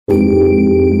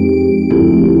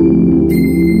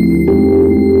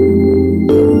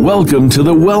Welcome to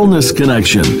the Wellness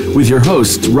Connection with your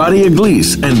hosts, Radia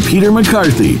Gleese and Peter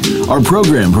McCarthy. Our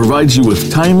program provides you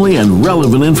with timely and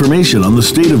relevant information on the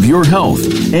state of your health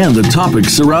and the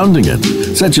topics surrounding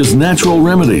it, such as natural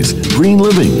remedies, green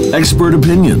living, expert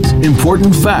opinions,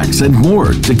 important facts, and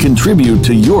more to contribute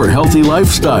to your healthy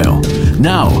lifestyle.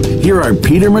 Now, here are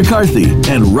Peter McCarthy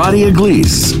and Radia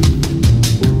Gleese.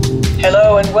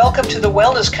 Hello and welcome to the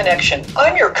Wellness Connection.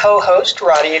 I'm your co-host,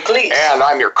 Radia Gleese. And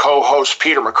I'm your co-host,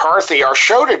 Peter McCarthy. Our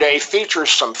show today features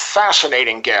some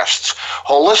fascinating guests.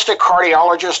 Holistic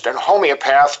cardiologist and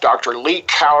homeopath Dr. Lee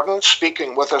Cowden,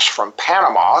 speaking with us from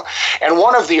Panama, and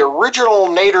one of the original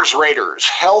Nader's Raiders,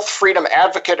 health freedom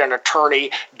advocate and attorney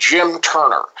Jim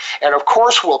Turner. And of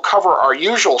course, we'll cover our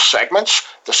usual segments,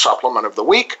 the supplement of the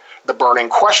week, the burning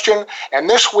question, and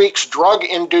this week's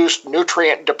drug-induced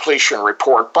nutrient depletion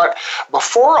report. But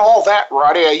before all that,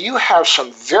 Radia, you have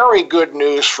some very good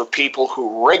news for people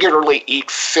who regularly eat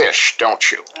fish,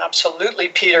 don't you? Absolutely,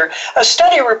 Peter. A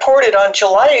study reported on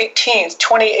July 18th,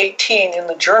 2018 in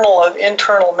the Journal of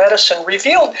Internal Medicine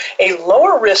revealed a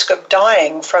lower risk of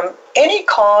dying from any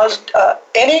cause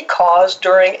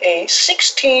during a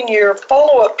 16-year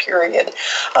follow-up period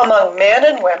among men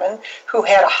and women who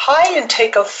had a high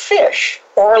intake of fish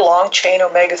or long-chain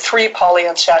omega-3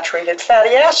 polyunsaturated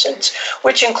fatty acids,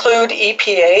 which include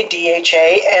EPA,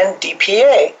 DHA, and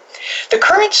DPA. The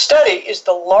current study is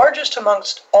the largest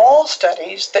amongst all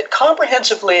studies that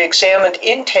comprehensively examined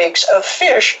intakes of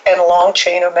fish and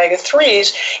long-chain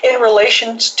omega-3s in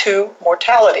relation to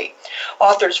mortality.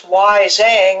 Authors Y.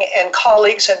 Zhang and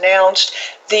colleagues announced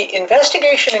the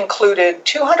investigation included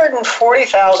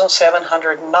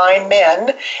 240,709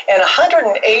 men and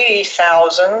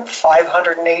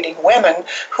 180,580 women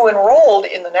who enrolled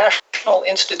in the National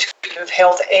Institute of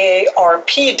Health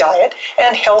AARP diet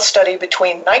and health study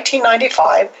between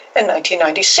 1995 and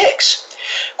 1996.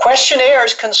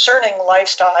 Questionnaires concerning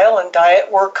lifestyle and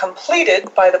diet were completed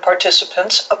by the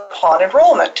participants upon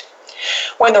enrollment.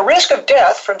 When the risk of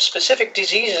death from specific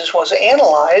diseases was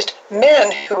analyzed,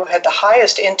 men who had the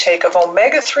highest intake of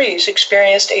omega-3s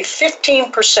experienced a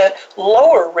 15%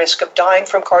 lower risk of dying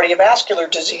from cardiovascular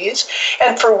disease,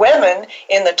 and for women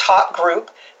in the top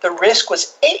group, the risk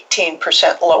was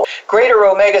 18% lower. Greater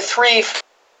omega-3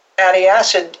 fatty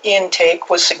acid intake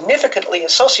was significantly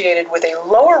associated with a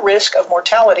lower risk of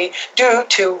mortality due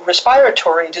to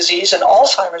respiratory disease and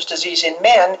Alzheimer's disease in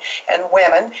men and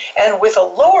women, and with a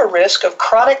lower risk of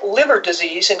chronic liver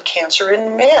disease and cancer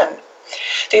in men.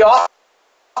 The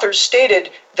authors stated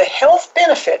the health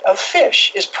benefit of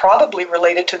fish is probably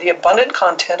related to the abundant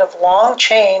content of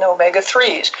long-chain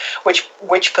omega-3s,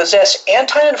 which possess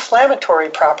anti-inflammatory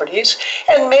properties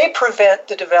and may prevent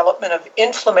the development of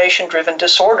inflammation-driven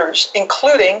disorders,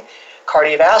 including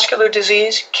cardiovascular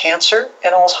disease, cancer,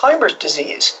 and Alzheimer's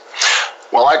disease.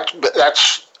 Well,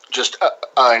 that's just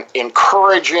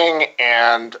encouraging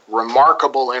and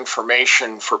remarkable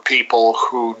information for people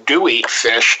who do eat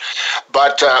fish,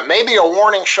 but maybe a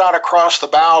warning shot across the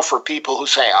bow for people who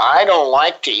say, I don't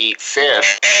like to eat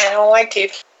fish. I don't like to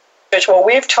eat fish. Well,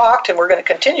 we've talked, and we're going to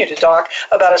continue to talk,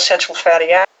 about essential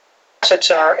fatty acids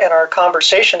in our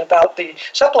conversation about the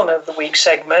supplement of the week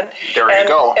segment. There you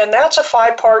go. And that's a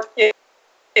 5-part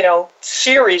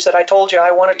series that I told you I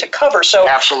wanted to cover. So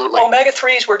absolutely.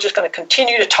 Omega-3s, we're just going to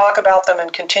continue to talk about them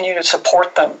and continue to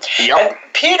support them. Yep. And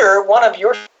Peter, one of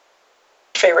your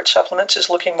favorite supplements is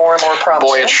looking more and more promising.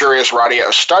 Boy, it sure is, Radia.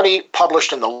 A study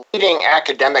published in the leading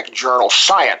academic journal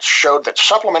Science showed that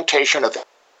supplementation of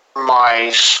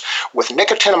mice with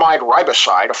nicotinamide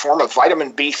riboside, a form of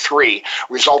vitamin B3,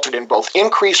 resulted in both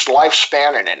increased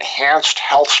lifespan and enhanced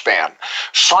health span.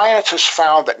 Scientists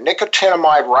found that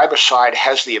nicotinamide riboside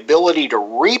has the ability to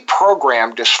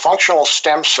reprogram dysfunctional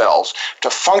stem cells to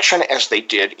function as they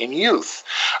did in youth.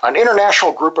 An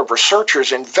international group of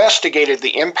researchers investigated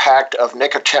the impact of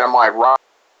nicotinamide riboside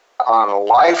on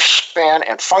lifespan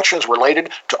and functions related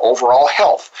to overall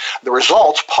health. The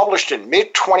results, published in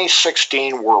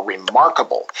mid-2016, were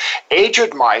remarkable.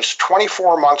 Aged mice,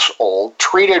 24 months old,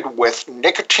 treated with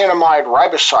nicotinamide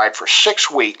riboside for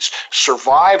 6 weeks,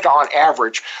 survived on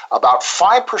average about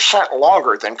 5%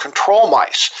 longer than control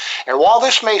mice. And while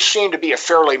this may seem to be a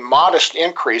fairly modest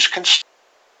increase, consider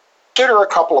a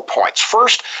couple of points.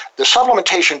 First, the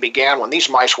supplementation began when these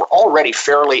mice were already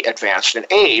fairly advanced and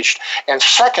aged. And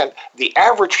second, the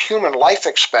average human life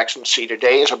expectancy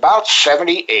today is about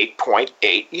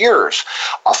 78.8 years.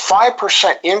 A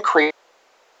 5% increase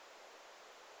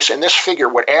in this figure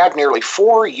would add nearly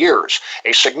 4 years,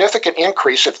 a significant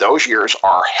increase if those years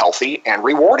are healthy and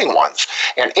rewarding ones.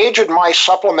 And aged mice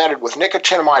supplemented with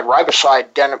nicotinamide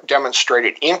riboside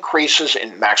demonstrated increases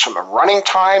in maximum running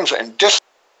times and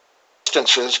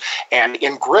distances and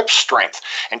in grip strength.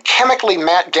 And chemically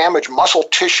damaged muscle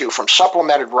tissue from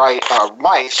supplemented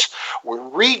mice were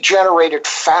regenerated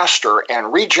faster,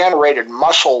 and regenerated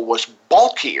muscle was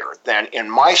bulkier than in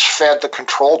mice fed the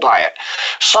control diet.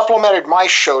 Supplemented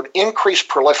mice showed increased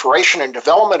proliferation and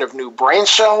development of new brain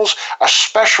cells,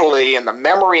 especially in the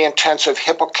memory-intensive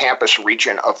hippocampus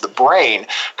region of the brain,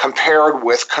 compared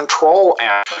with control.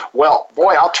 And, well,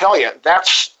 boy, I'll tell you,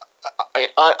 that's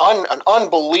an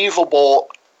unbelievable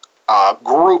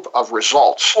group of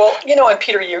results. Well, and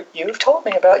Peter, you've told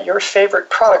me about your favorite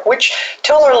product.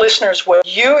 Tell our listeners what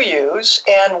you use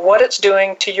and what it's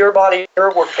doing to your body,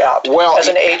 your workout, as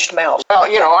an aged mouse.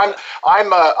 Well,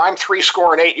 I'm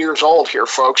 68 years old here,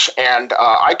 folks, and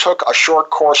I took a short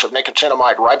course of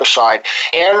nicotinamide riboside.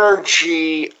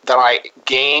 Energy that I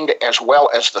gained, as well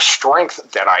as the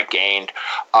strength that I gained,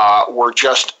 were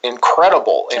just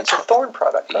incredible. It's a Thorne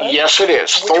product, right? Yes, it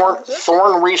is.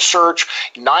 Thorne Research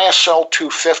Niacel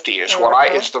 250 is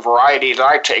is the variety that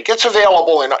I take. It's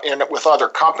available in with other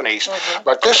companies,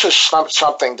 but this is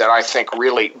something that I think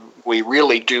we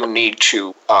really do need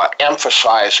to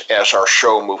emphasize as our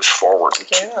show moves forward.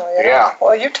 Yeah.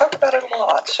 Well, you talk about it a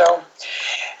lot.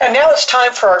 And now it's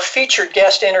time for our featured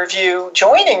guest interview.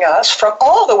 Joining us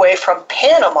all the way from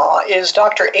Panama is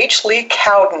Dr. H. Lee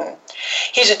Cowden.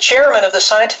 He's a chairman of the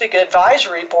Scientific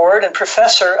Advisory Board and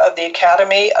professor of the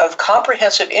Academy of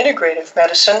Comprehensive Integrative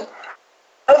Medicine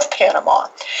of Panama.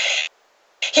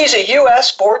 He's a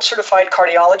U.S. board-certified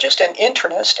cardiologist and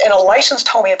internist and a licensed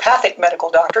homeopathic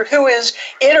medical doctor who is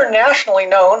internationally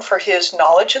known for his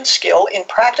knowledge and skill in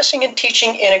practicing and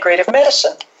teaching integrative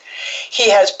medicine. He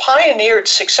has pioneered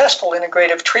successful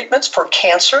integrative treatments for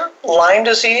cancer, Lyme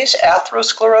disease,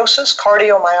 atherosclerosis,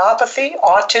 cardiomyopathy,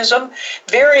 autism,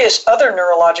 various other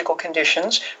neurological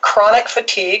conditions, chronic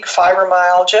fatigue,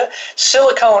 fibromyalgia,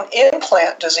 silicone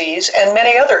implant disease, and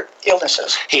many other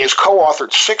illnesses. He has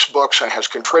co-authored 6 books and has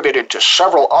contributed to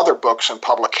several other books and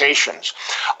publications.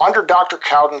 Under Dr.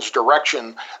 Cowden's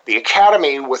direction, the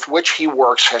academy with which he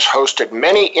works has hosted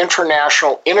many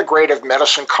international integrative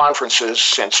medicine conferences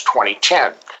since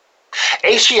 2010.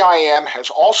 ACIM has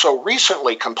also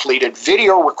recently completed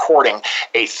video recording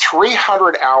a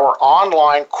 300-hour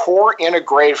online core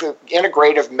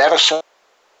integrative medicine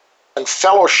and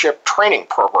fellowship training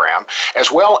program,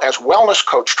 as well as wellness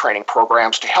coach training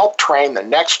programs to help train the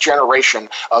next generation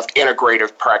of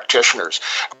integrative practitioners.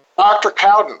 Dr.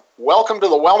 Cowden, welcome to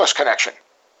the Wellness Connection.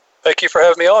 Thank you for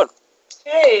having me on.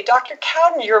 Hey, Dr.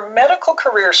 Cowden, your medical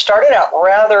career started out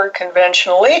rather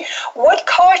conventionally. What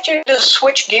caused you to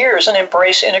switch gears and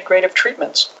embrace integrative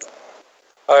treatments?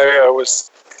 I was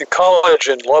in college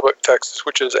in Lubbock, Texas,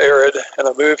 which is arid, and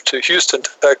I moved to Houston,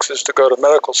 Texas to go to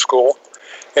medical school.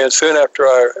 And soon after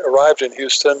I arrived in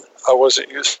Houston, I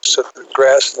wasn't used to the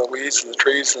grass and the weeds and the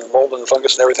trees and the mold and the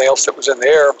fungus and everything else that was in the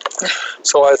air.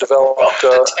 So I developed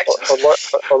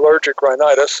allergic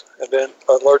rhinitis, and then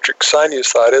allergic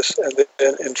sinusitis, and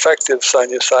then infective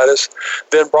sinusitis,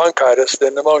 then bronchitis,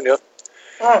 then pneumonia.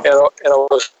 And I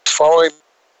was following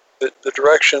the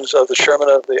directions of the chairman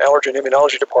of the allergy and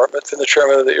immunology department, then the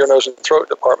chairman of the ear, nose, and throat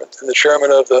department, and the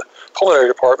chairman of the pulmonary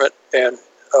department, and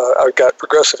I got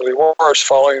progressively worse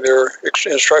following their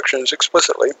instructions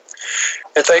explicitly.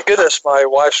 And thank goodness my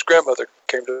wife's grandmother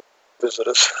came to visit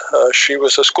us. She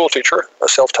was a school teacher, a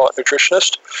self-taught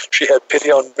nutritionist. She had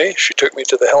pity on me. She took me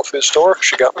to the health food store.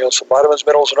 She got me on some vitamins,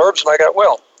 minerals, and herbs, and I got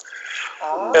well.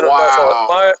 And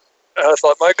I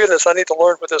thought, my goodness, I need to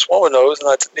learn what this woman knows, and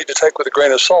I need to take with a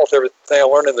grain of salt everything I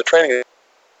learned in the training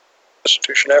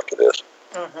institution after this.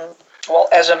 Mm-hmm. Well,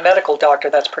 as a medical doctor,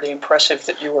 that's pretty impressive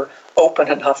that you were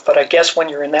open enough. But I guess when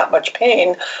you're in that much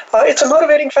pain, it's a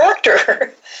motivating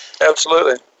factor.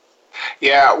 Absolutely.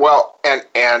 Yeah, well, and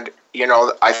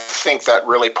I think that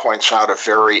really points out a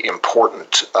very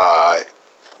important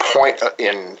point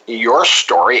in your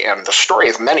story and the story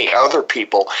of many other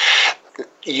people.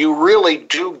 You really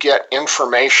do get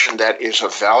information that is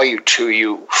of value to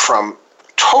you from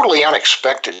totally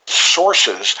unexpected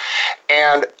sources,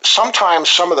 and sometimes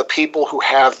some of the people who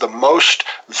have the most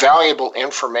valuable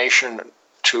information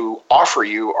to offer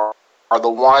you are the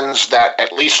ones that,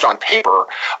 at least on paper,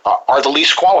 are the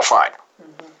least qualified.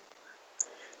 Mm-hmm.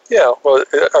 Yeah, well,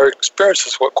 our experience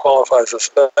is what qualifies us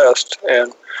best,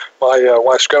 and my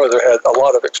wife's grandmother had a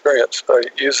lot of experience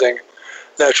using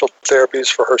natural therapies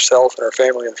for herself and her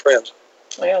family and friends.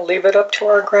 Well, leave it up to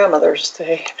our grandmothers.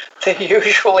 They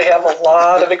usually have a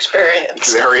lot of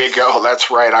experience. There you go.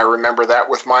 That's right. I remember that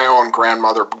with my own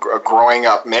grandmother growing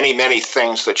up. Many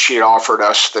things that she had offered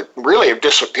us that really have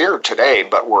disappeared today,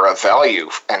 but were of value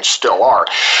and still are.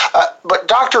 But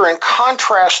doctor, in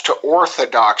contrast to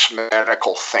orthodox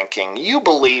medical thinking, you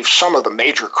believe some of the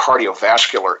major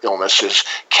cardiovascular illnesses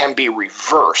can be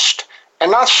reversed and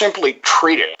not simply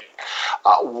treated.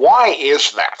 Why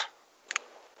is that?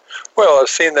 Well, I've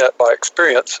seen that by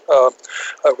experience. I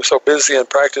was so busy in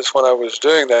practice when I was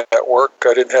doing that work,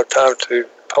 I didn't have time to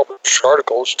publish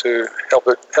articles to help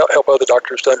other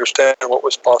doctors to understand what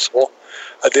was possible.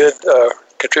 I did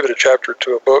contribute a chapter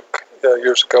to a book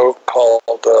years ago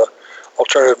called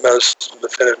Alternative Medicine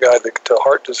Definitive Guide to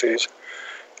Heart Disease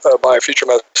by Future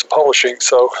Medicine Publishing.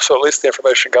 So at least the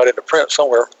information got into print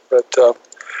somewhere. But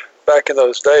back in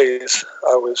those days,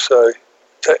 I was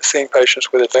seeing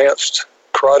patients with advanced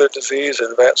carotid disease and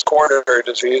advanced coronary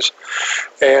disease,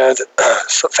 and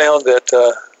found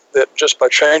that just by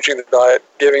changing the diet,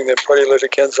 giving them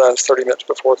proteolytic enzymes 30 minutes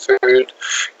before food,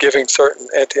 giving certain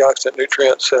antioxidant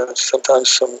nutrients and sometimes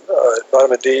some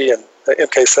vitamin D and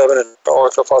MK7 and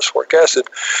orthophosphoric acid,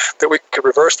 that we could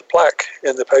reverse the plaque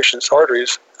in the patient's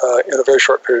arteries in a very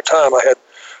short period of time. I had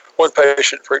one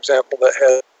patient, for example, that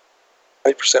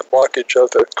had 80% blockage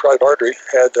of the carotid artery,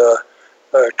 had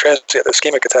transient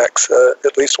ischemic attacks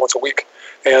at least once a week.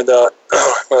 And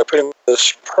when I put him in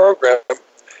this program,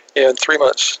 in 3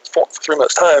 months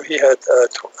time, he had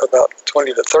about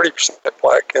 20 to 30%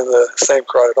 plaque in the same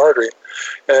carotid artery.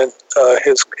 And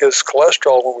his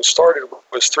cholesterol when we started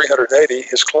was 380.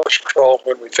 His cholesterol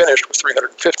when we finished was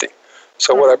 350.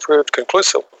 So what I proved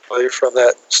conclusively from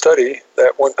that study,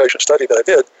 that one patient study that I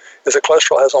did, is that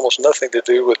cholesterol has almost nothing to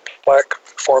do with plaque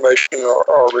formation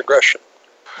or regression.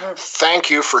 Thank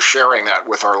you for sharing that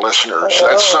with our listeners.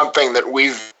 That's something that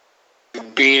we've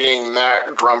been beating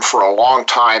that drum for a long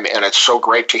time, and it's so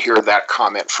great to hear that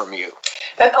comment from you.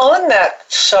 And on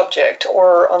that subject,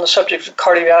 or on the subject of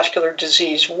cardiovascular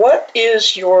disease, what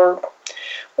is your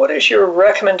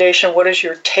recommendation? What is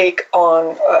your take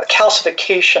on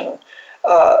calcification,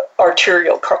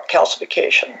 arterial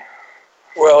calcification?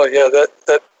 Well, yeah,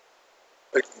 that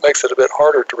it makes it a bit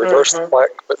harder to reverse the plaque,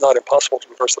 but not impossible to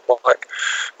reverse the plaque.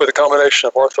 With a combination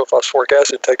of orthophosphoric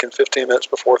acid taken 15 minutes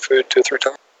before food, 2 or 3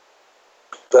 times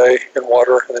a day in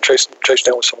water, and then chased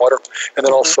down with some water, and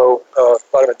then also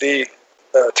vitamin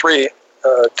D3,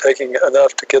 taking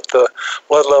enough to get the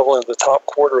blood level in the top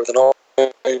quarter of the normal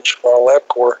range lab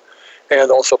core, and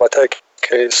also by taking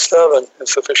K7 in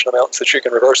sufficient amounts that you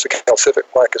can reverse the calcific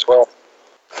plaque as well.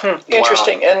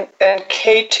 Interesting. Wow. And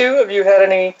K2, have you had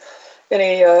any?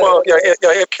 Well, yeah.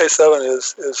 MK7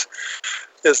 is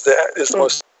the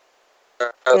most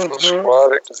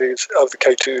atherosclerotic disease of the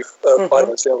K2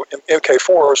 vitamins.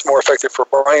 MK4 is more effective for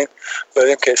brain, but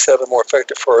MK7 more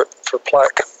effective for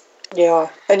plaque. Yeah,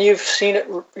 and you've seen it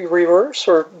reverse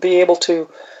or be able to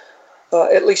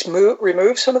at least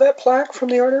remove some of that plaque from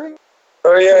the artery?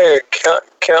 Oh yeah.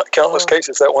 Countless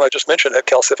cases. That one I just mentioned had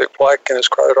calcific plaque in his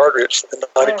carotid artery. It's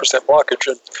 90% blockage,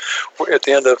 and at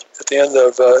the end of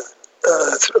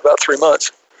about 3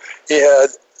 months, he had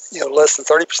less than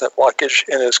 30% blockage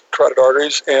in his carotid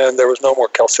arteries, and there was no more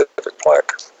calcific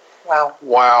plaque.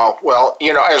 Wow. Well,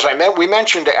 as we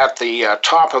mentioned at the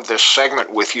top of this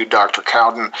segment with you, Dr.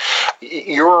 Cowden,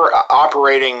 you're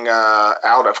operating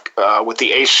with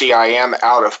the ACIM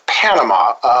out of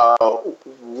Panama.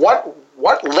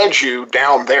 What led you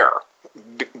down there,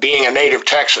 being a native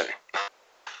Texan?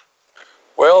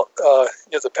 Well,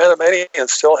 the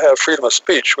Panamanians still have freedom of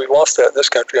speech. We lost that in this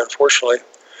country, unfortunately.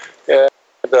 And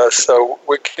so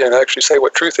we can actually say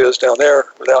what truth is down there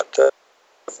without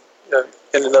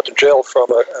ending up in jail from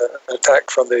an attack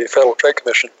from the Federal Trade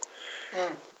Commission.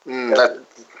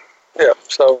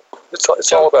 So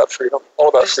it's all about freedom. All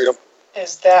about freedom.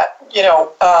 Is that,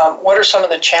 what are some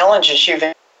of the challenges you've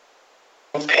had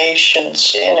in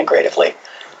patients integratively?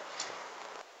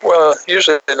 Well,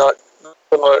 usually not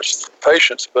so much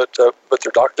patients, but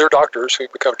they're doctors who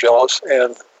become jealous,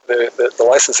 and the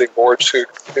licensing boards who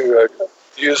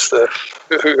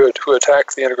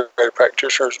attack the integrated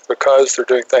practitioners because they're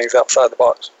doing things outside the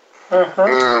box.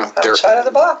 Outside of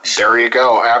the box. There you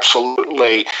go.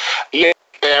 Absolutely. Yeah.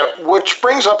 Which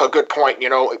brings up a good point.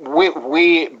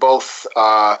 We both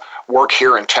work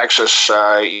here in Texas,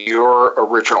 your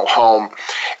original home,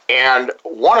 and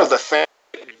one of the things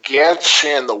that gets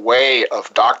in the way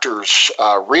of doctors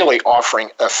really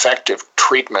offering effective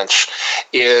treatments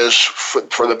is,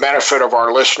 for the benefit of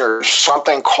our listeners,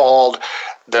 something called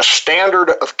the standard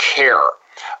of care.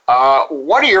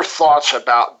 What are your thoughts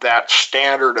about that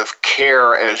standard of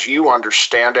care as you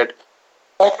understand it?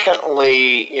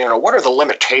 Secondly, what are the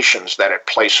limitations that it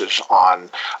places on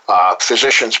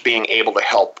physicians being able to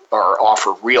help or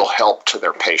offer real help to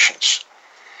their patients?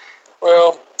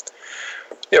 Well,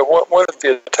 yeah, one of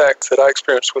the attacks that I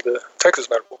experienced with the Texas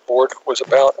Medical Board was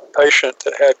about a patient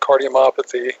that had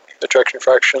cardiomyopathy, ejection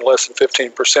fraction less than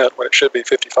 15% when it should be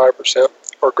 55%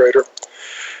 or greater.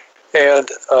 And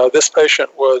this patient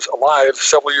was alive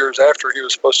several years after he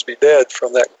was supposed to be dead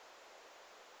from that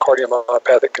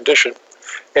cardiomyopathic condition.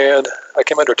 And I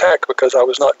came under attack because I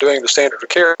was not doing the standard of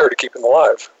care to keep him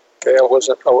alive. Okay,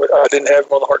 I didn't have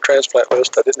him on the heart transplant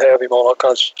list. I didn't have him on all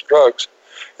kinds of drugs.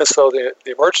 And so the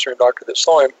emergency room doctor that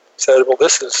saw him said, well,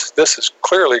 this is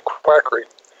clearly quackery.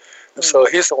 And so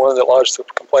he's the one that lodged the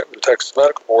complaint with the Texas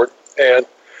Medical Board. And,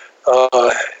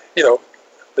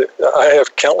 I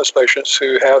have countless patients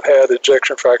who have had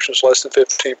ejection fractions less than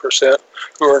 15%,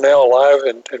 who are now alive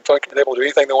and functioning, able to do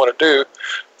anything they want to do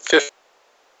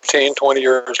 15, 20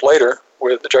 years later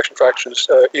with ejection fractions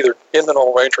either in the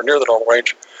normal range or near the normal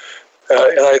range.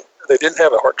 They didn't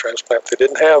have a heart transplant. They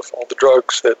didn't have all the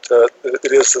drugs that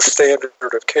it is the standard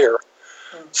of care.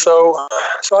 Mm-hmm. So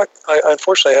I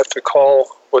unfortunately have to call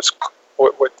what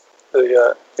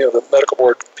the medical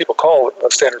board people call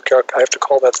a standard of care. I have to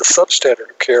call that the substandard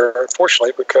of care,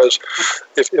 unfortunately, because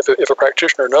if a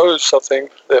practitioner knows something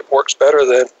that works better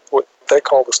than what they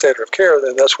call the standard of care,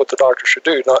 then that's what the doctor should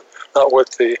do, not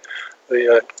what the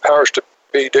powers to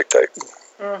be dictate.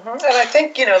 Mm-hmm. And I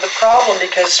think, the problem,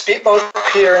 because both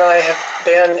Peter and I have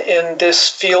been in this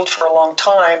field for a long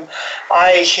time.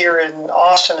 I, here in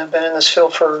Austin, have been in this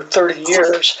field for 30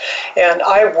 years, and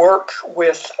I work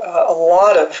with a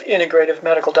lot of integrative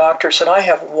medical doctors, and I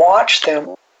have watched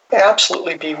them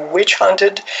absolutely be witch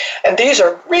hunted. And these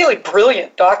are really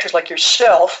brilliant doctors like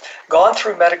yourself, gone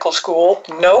through medical school,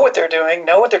 know what they're doing,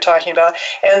 know what they're talking about,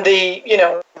 and the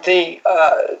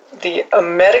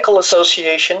medical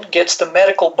association gets the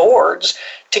medical boards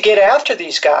to get after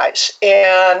these guys.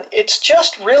 And it's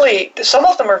just really, some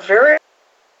of them are very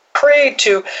afraid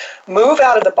to move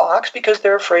out of the box because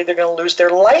they're afraid they're going to lose their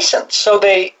license. So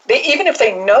they even if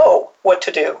they know what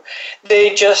to do,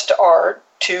 they just are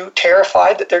too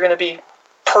terrified that they're going to be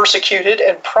persecuted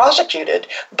and prosecuted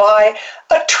by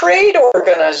a trade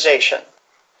organization,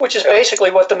 which is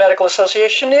basically what the medical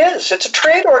association is. It's a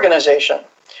trade organization.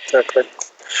 Exactly.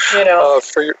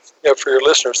 For your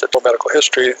listeners that know medical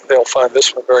history, they'll find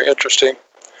this one very interesting.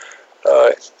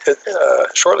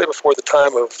 Shortly before the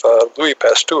time of Louis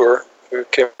Pasteur, who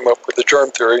came up with the germ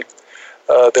theory,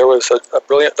 there was a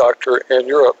brilliant doctor in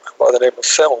Europe by the name of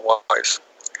Semmelweis.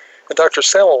 And Dr.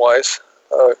 Semmelweis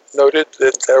noted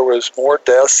that there was more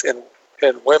deaths in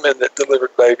women that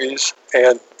delivered babies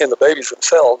and in the babies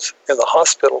themselves in the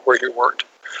hospital where he worked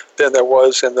than there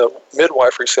was in the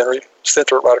midwifery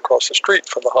center right across the street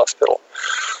from the hospital.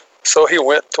 So he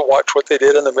went to watch what they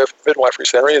did in the midwifery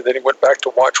center, and then he went back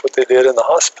to watch what they did in the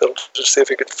hospital to see if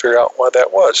he could figure out why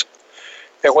that was.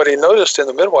 And what he noticed in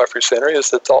the midwifery center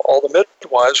is that all the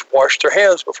midwives washed their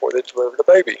hands before they delivered a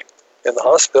baby. In the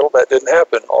hospital, that didn't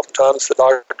happen. Oftentimes, the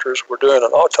doctors were doing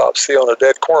an autopsy on a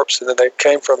dead corpse, and then they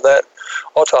came from that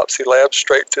autopsy lab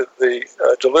straight to the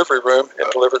delivery room and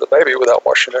delivered the baby without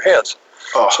washing their hands.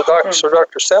 Oh. So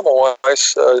Dr.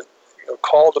 Semmelweis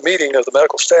called a meeting of the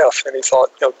medical staff, and he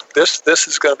thought, this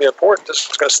is going to be important. This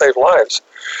is going to save lives.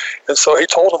 And so he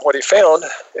told them what he found,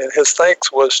 and his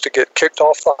thanks was to get kicked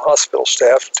off the hospital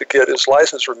staff, to get his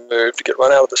license removed, to get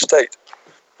run out of the state.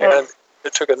 And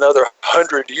it took another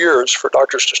 100 years for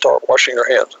doctors to start washing their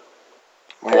hands.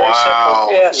 Wow.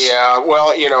 Yes. Yeah.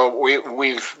 Well,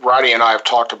 we've Roddy and I have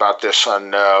talked about this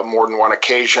on more than one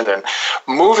occasion, and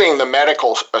moving the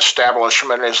medical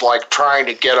establishment is like trying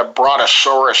to get a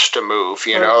brontosaurus to move.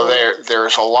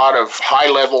 There's a lot of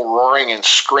high-level roaring and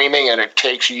screaming, and it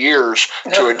takes years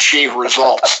to achieve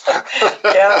results.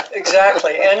 Yeah,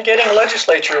 exactly. And getting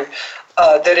legislature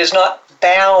that is not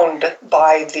bound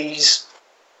by these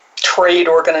trade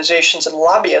organizations and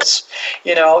lobbyists,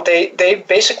 they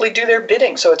basically do their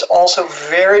bidding. So it's also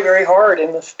very, very hard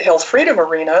in the health freedom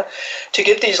arena to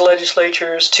get these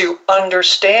legislatures to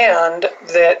understand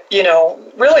that,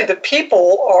 really the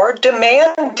people are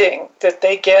demanding that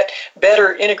they get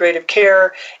better integrative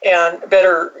care and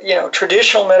better,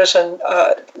 traditional medicine,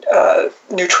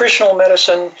 nutritional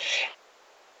medicine,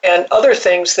 and other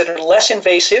things that are less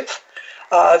invasive,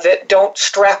 that don't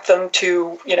strap them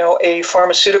to, a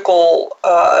pharmaceutical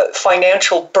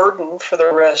financial burden for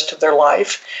the rest of their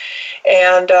life,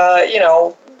 and,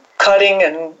 cutting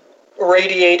and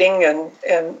radiating and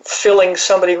filling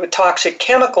somebody with toxic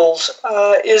chemicals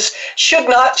should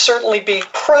not certainly be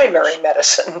primary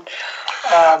medicine.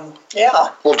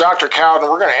 Well, Dr. Cowden,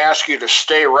 we're going to ask you to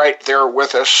stay right there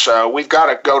with us. We've got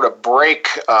to go to break,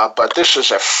 but this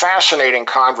is a fascinating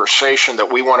conversation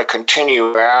that we want to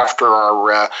continue after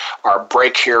our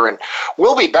break here. And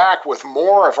we'll be back with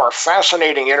more of our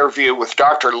fascinating interview with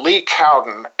Dr. Lee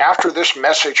Cowden after this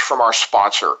message from our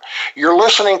sponsor. You're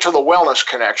listening to The Wellness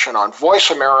Connection on Voice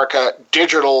America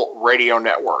Digital Radio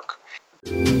Network.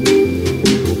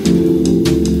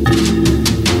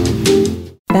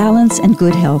 Balance and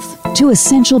good health, two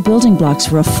essential building blocks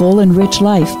for a full and rich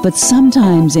life, but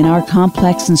sometimes in our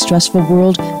complex and stressful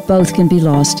world, both can be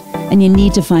lost, and you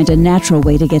need to find a natural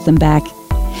way to get them back.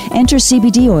 Enter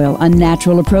CBD oil, a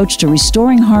natural approach to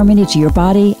restoring harmony to your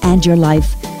body and your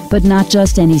life. But not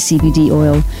just any CBD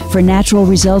oil. For natural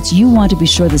results, you want to be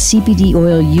sure the CBD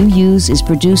oil you use is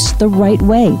produced the right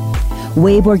way.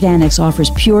 Wabe Organics offers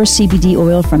pure CBD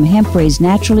oil from hemp raised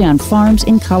naturally on farms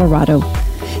in Colorado.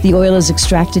 The oil is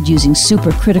extracted using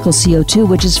supercritical CO2,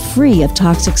 which is free of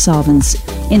toxic solvents.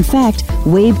 In fact,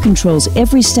 Wabe controls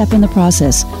every step in the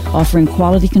process, offering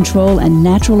quality control and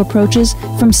natural approaches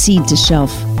from seed to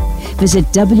shelf.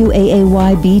 Visit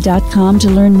WAAYB.com to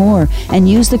learn more and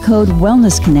use the code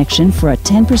Wellness Connection for a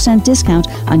 10% discount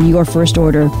on your first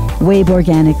order. Wabe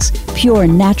Organics, pure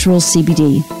natural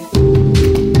CBD.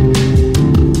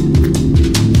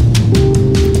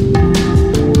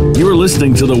 You're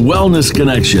listening to The Wellness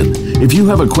Connection. If you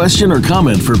have a question or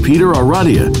comment for Peter or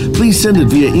Radia, please send it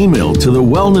via email to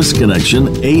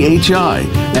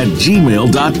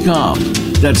thewellnessconnectionahi@gmail.com.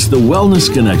 That's The Wellness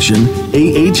Connection,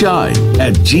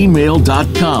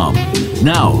 AHI@gmail.com.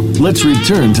 Now, let's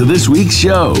return to this week's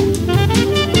show.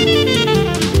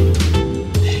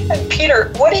 And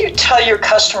Peter, what do you tell your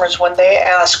customers when they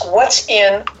ask what's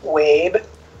in Wabe?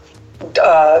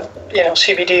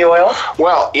 CBD oil?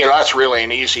 Well, that's really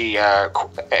an easy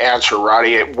answer,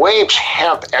 Roddy. Wabe's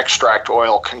hemp extract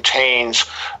oil contains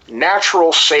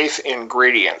natural safe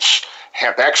ingredients: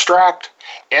 hemp extract,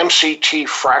 MCT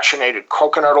fractionated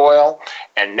coconut oil,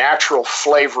 and natural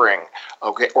flavoring,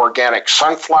 organic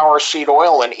sunflower seed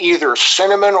oil, and either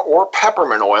cinnamon or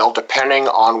peppermint oil, depending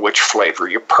on which flavor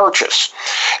you purchase.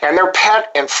 And their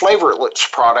pet and flavorless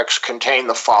products contain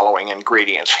the following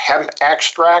ingredients: hemp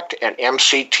extract and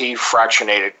MCT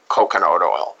fractionated coconut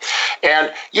oil.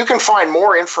 And you can find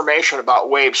more information about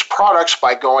Wabe's products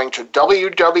by going to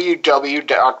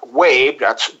www.wabe,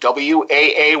 that's WAAYB.com.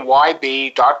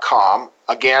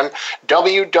 Again,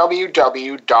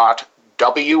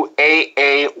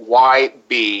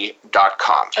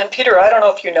 www.waayb.com. And Peter, I don't know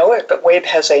if you know it, but Wabe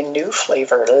has a new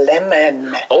flavor,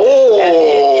 lemon. Oh! And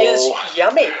it is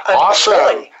yummy. Awesome.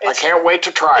 Really, I can't wait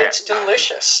to try it. It's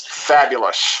delicious.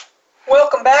 Fabulous.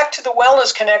 Welcome back to the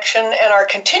Wellness Connection and our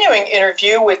continuing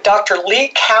interview with Dr.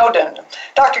 Lee Cowden.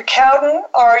 Dr. Cowden,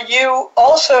 are you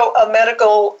also a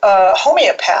medical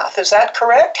homeopath? Is that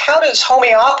correct? How does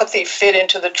homeopathy fit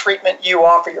into the treatment you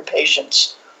offer your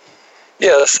patients?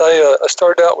 Yes, I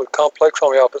started out with complex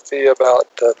homeopathy about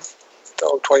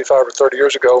 25 or 30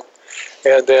 years ago,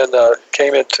 and then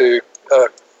came into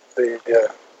the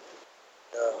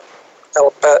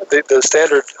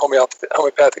standard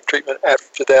homeopathic treatment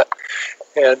after that.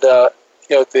 And the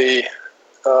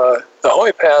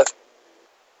homeopath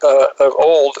of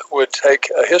old would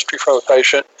take a history from a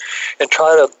patient and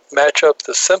try to match up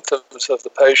the symptoms of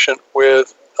the patient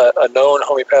with a known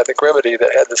homeopathic remedy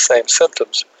that had the same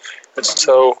symptoms. And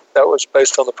so that was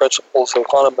based on the principles of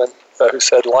Hahnemann, who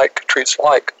said like treats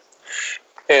like.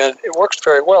 And it works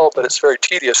very well, but it's very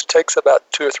tedious. It takes about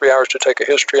 2 or 3 hours to take a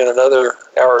history and another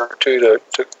hour or two to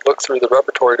look through the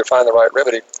repertoire to find the right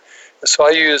remedy. And so I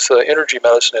use energy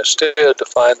medicine instead to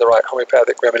find the right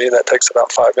homeopathic remedy, and that takes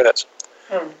about 5 minutes.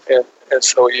 And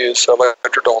so we use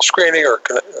electrodermal screening or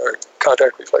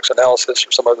contact reflex analysis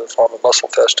or some other form of muscle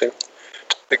testing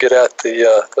to get at the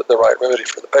right remedy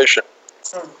for the patient.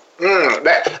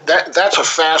 That's a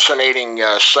fascinating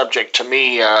subject to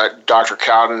me, Dr.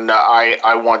 Cowden.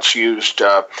 I once used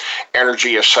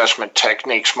energy assessment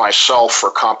techniques myself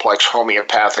for complex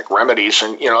homeopathic remedies,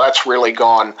 and that's really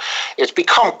it's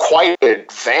become quite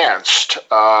advanced,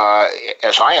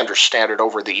 as I understand it,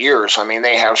 over the years. I mean,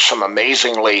 they have some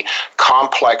amazingly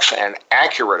complex and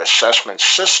accurate assessment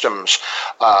systems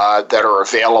that are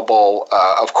available,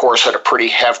 of course, at a pretty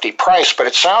hefty price, but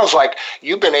it sounds like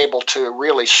you've been able to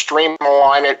really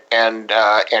streamline it and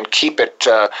keep it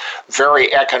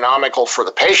very economical for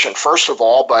the patient, first of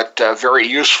all, but very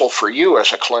useful for you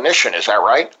as a clinician. Is that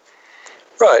right?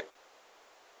 Right.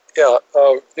 A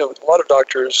lot of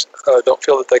doctors don't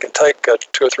feel that they can take a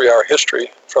 2 or 3 hour history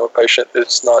from a patient.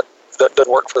 That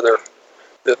doesn't work for their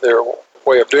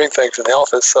way of doing things in the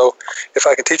office. So if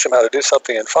I can teach them how to do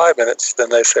something in 5 minutes, then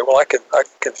they say, well, I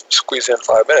can squeeze in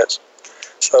 5 minutes.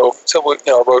 So we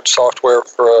wrote software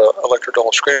for an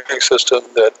electrodermal screening system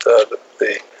that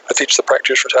I teach the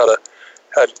practitioners how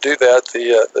to do that.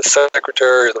 The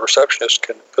secretary or the receptionist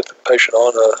can put the patient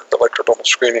on the electrodermal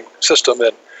screening system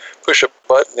and push a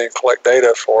button and collect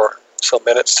data for some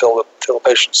minutes till the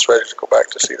patient's ready to go back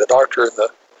to see the doctor. And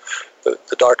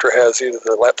the doctor has either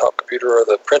the laptop computer or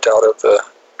the printout of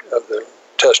the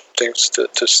testings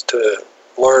to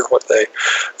learn what they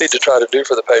need to try to do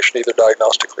for the patient, either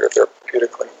diagnostically or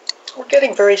therapeutically. We're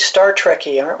getting very Star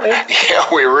Trek-y, aren't we? Yeah,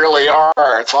 we really are.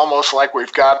 It's almost like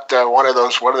we've got one of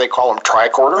those, what do they call them,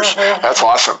 tricorders? Mm-hmm. That's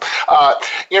awesome.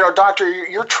 Doctor,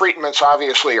 your treatments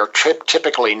obviously are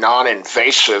typically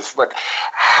non-invasive, but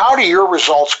how do your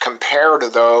results compare to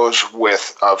those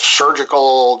of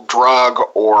surgical, drug,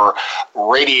 or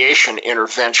radiation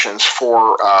interventions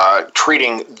for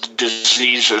treating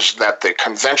diseases that the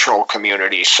conventional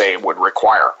community, say, would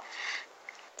require?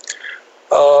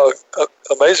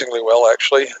 Amazingly well,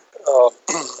 actually.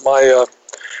 My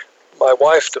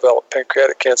wife developed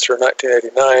pancreatic cancer in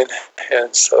 1989,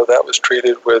 and so that was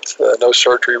treated with no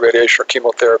surgery, radiation, or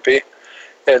chemotherapy.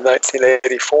 In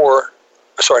 1994,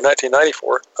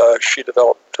 she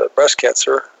developed breast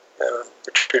cancer, and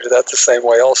we treated that the same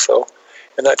way also.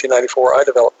 In 1994, I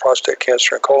developed prostate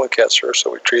cancer and colon cancer,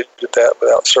 so we treated that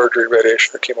without surgery,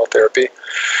 radiation, or chemotherapy.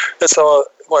 And so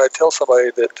when I tell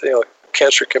somebody that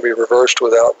cancer can be reversed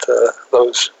without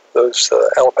those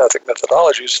allopathic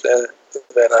methodologies, then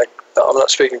I'm not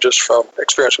speaking just from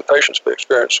experience with patients, but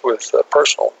experience with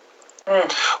personal.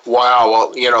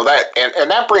 Wow. Well,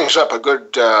 that brings up a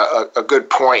good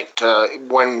point.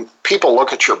 When people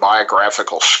look at your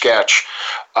biographical sketch,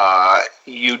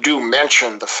 you do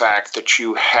mention the fact that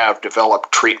you have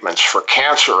developed treatments for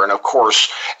cancer, and of course,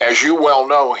 as you well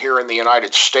know, here in the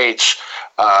United States,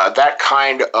 that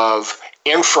kind of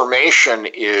information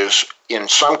is, in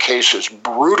some cases,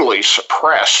 brutally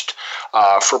suppressed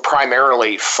for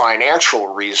primarily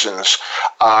financial reasons.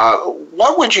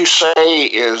 What would you say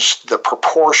is the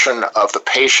proportion of the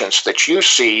patients that you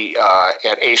see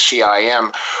at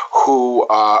ACIM who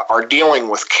are dealing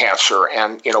with cancer,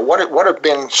 and what have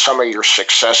been some of your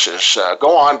successes?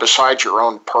 Go on besides your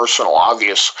own personal,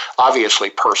 obviously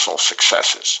personal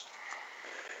successes.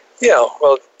 Yeah,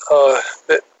 well,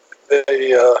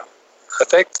 I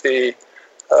think the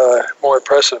more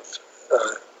impressive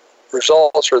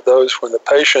results are those when the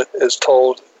patient is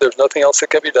told there's nothing else that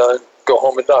can be done, go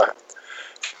home and die.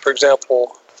 For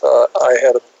example, I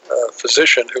had a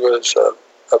physician who was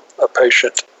a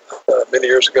patient many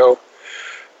years ago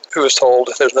who was told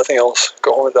there's nothing else,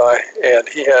 go home and die, and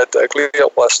he had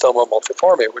glioblastoma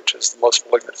multiforme, which is the most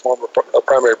malignant form of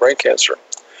primary brain cancer.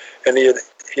 And he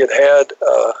had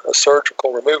a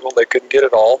surgical removal. They couldn't get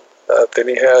it all. Then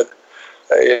he had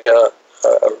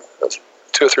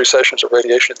 2 or 3 sessions of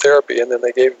radiation therapy, and then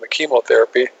they gave him a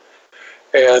chemotherapy,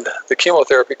 and the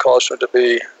chemotherapy caused him to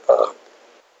be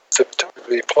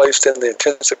placed in the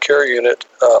intensive care unit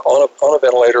on a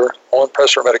ventilator, on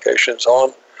pressor medications,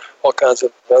 on all kinds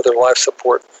of other life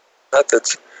support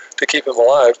methods to keep him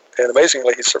alive. And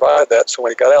amazingly, he survived that. So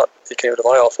when he got out, he came to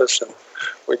my office, and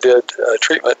we did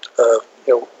treatment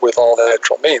with all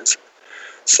natural means.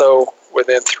 So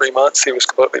within 3 months, he was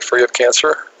completely free of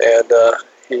cancer, and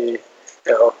he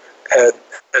had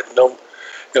no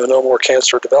more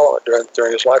cancer development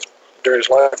during his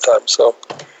lifetime. So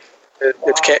it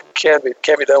can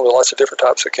be done with lots of different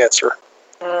types of cancer.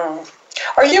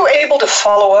 Are you able to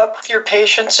follow up with your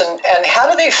patients, and how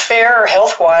do they fare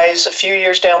health-wise a few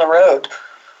years down the road?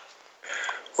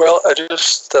 Well, I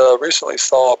just recently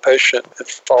saw a patient in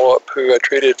follow-up who I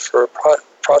treated for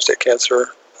prostate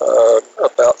cancer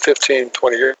about 15,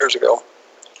 20 years ago,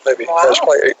 maybe. Wow. That was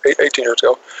probably 18 years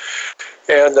ago.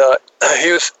 And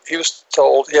he was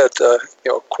told he had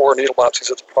core needle biopsies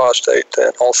of the prostate,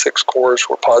 and all 6 cores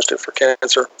were positive for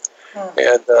cancer.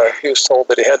 And he was told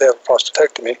that he had to have a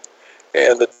prostatectomy.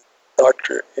 And the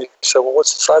doctor, he said, well,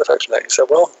 what's the side effects of that? He said,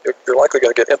 well, you're likely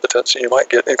going to get impotence, and you might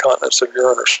get incontinence of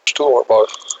urine or stool or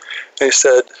both. And he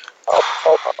said,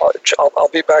 I'll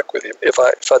be back with you if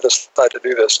I decide to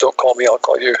do this. Don't call me, I'll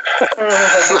call you.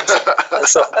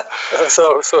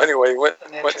 So anyway, went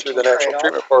through the national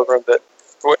treatment program that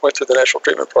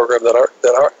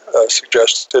I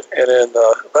suggested, and in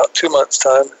about 2 months'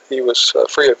 time, he was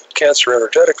free of cancer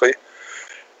energetically.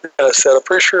 And I said, I'm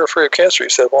pretty sure you're free of cancer. He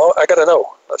said, well, I got to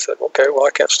know. I said, okay, well, I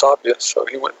can't stop you. So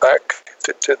he went back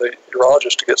to the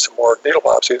urologist to get some more needle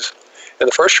biopsies. And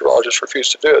the first urologist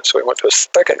refused to do it, so he went to a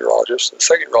second urologist. And the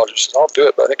second urologist said, I'll do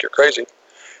it, but I think you're crazy.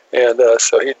 And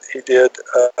so he did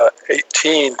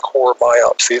 18 core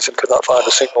biopsies and could not find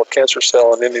a single cancer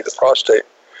cell in any of the prostate.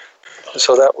 And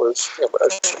so that was, it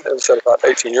was about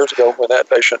 18 years ago when that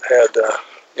patient had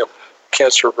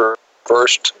cancer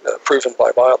reversed, proven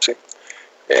by biopsy.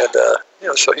 And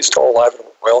so he's still alive and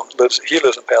well. He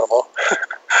lives in Panama.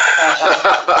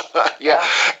 Yeah,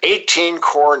 18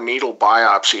 core needle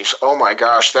biopsies. Oh my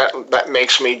gosh, that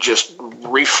makes me just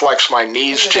reflex my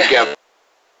knees together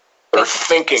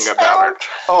thinking about it.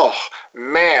 Oh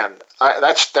man,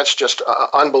 that's just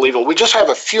unbelievable. We just have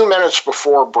a few minutes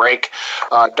before break,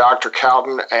 Dr.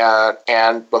 Cowden,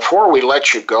 and before we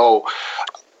let you go,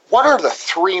 what are the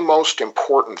three most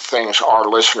important things our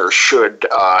listeners should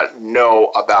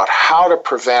know about how to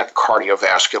prevent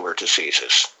cardiovascular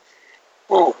diseases?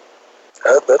 Ooh,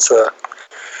 that's a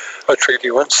tricky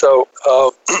one. So,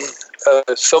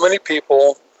 so many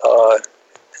people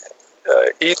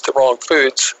eat the wrong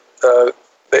foods.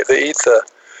 They eat the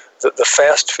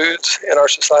fast foods in our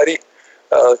society.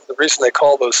 The reason they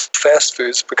call those fast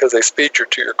foods because they speed you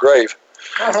to your grave.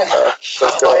 I'm going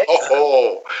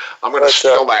to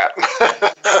steal that.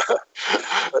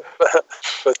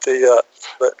 but the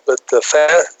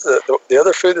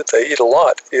other food that they eat a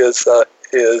lot is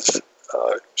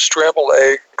scrambled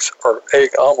eggs or egg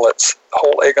omelets,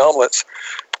 whole egg omelets.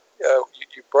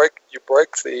 You break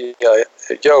the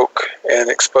yolk and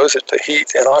expose it to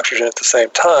heat and oxygen at the same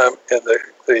time, and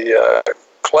the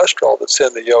cholesterol that's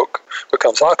in the yolk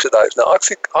becomes oxidized. Now,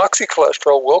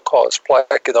 oxycholesterol will cause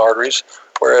plaque in the arteries,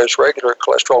 whereas regular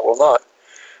cholesterol will not.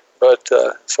 But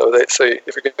so if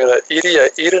you're going to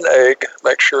eat an egg,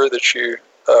 make sure that you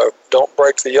don't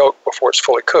break the yolk before it's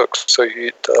fully cooked. So you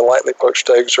eat lightly poached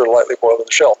eggs or lightly boiled in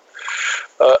the shell.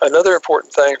 Another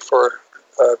important thing for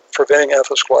preventing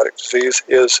atherosclerotic disease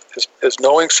is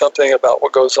knowing something about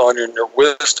what goes on in your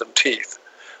wisdom teeth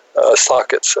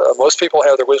sockets. Most people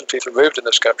have their wisdom teeth removed in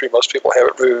this country. Most people have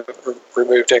it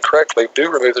removed incorrectly,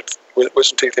 do remove the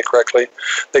wisdom teeth incorrectly.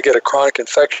 They get a chronic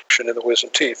infection in the wisdom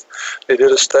teeth. They did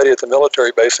a study at the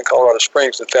military base in Colorado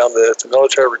Springs and found that the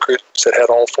military recruits that had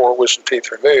all 4 wisdom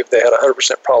teeth removed, they had a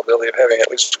 100% probability of having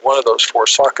at least one of those 4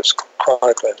 sockets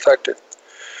chronically infected.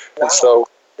 Wow. And so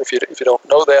if you don't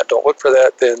know that, don't look for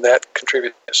that, then that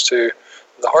contributes to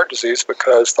the heart disease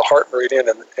because the heart meridian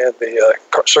and the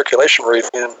circulation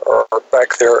meridian are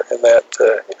back there in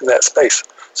that space.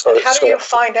 So how do you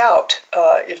find out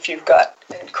if you've got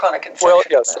chronic infection? Well,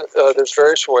 yes, there's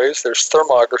various ways. There's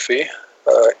thermography,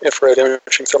 infrared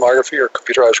imaging thermography or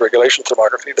computerized regulation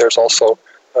thermography. There's also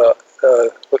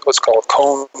what's called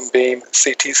cone beam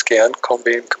CT scan, cone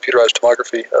beam computerized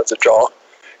tomography of the jaw,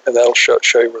 and that'll show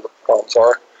you where the problems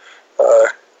are.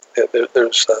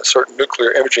 There's certain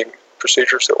nuclear imaging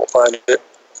procedures that will find it,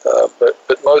 but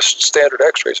most standard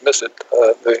X-rays miss it.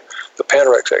 The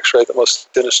Panorex X-ray that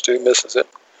most dentists do misses it.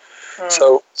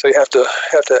 So you have to.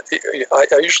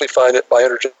 I usually find it by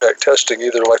interject testing,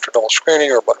 either electrodermal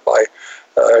screening or by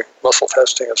muscle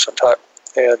testing of some type,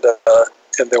 and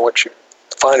then once you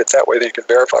find it that way, then you can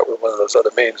verify with one of those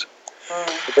other means.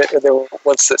 And then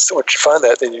once you find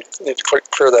that, then you need to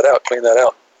clear that out, clean that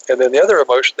out. And then the other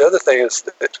thing is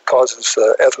that causes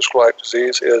atherosclerotic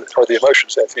disease are the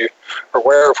emotions. If you are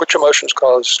aware of which emotions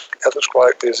cause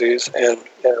atherosclerotic disease and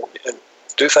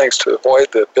do things to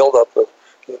avoid the buildup of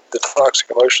the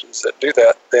toxic emotions that do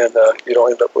that, then you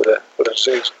don't end up with a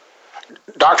disease.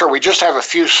 Doctor, we just have a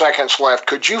few seconds left.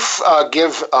 Could you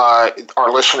give our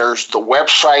listeners the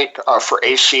website for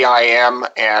ACIM,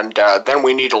 and then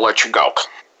we need to let you go?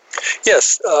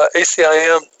 Yes,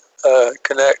 ACIM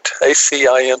Connect,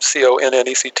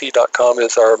 ACIMCONNECT.com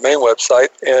is our main website,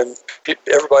 and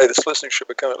everybody that's listening should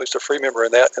become at least a free member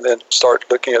in that, and then start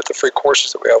looking at the free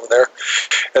courses that we have in there.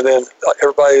 And then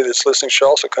everybody that's listening should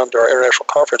also come to our international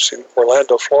conference in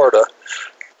Orlando, Florida.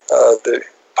 The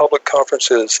public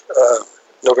conference is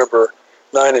November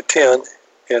 9 and 10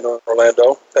 in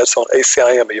Orlando. That's on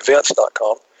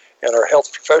ACIMEvents.com. And our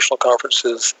health professional conference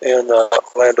is in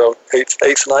Orlando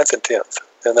 8th, 9th, and 10th.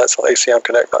 And that's on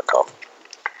ACIMConnect.com.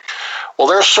 Well,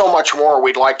 there's so much more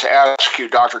we'd like to ask you,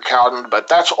 Dr. Cowden, but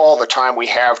that's all the time we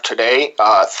have today.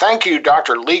 Thank you,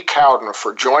 Dr. Lee Cowden,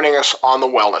 for joining us on the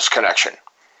Wellness Connection.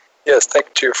 Yes,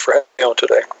 thank you for having me on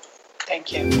today.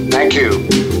 Thank you. Thank you.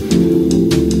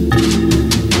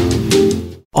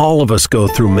 All of us go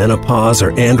through menopause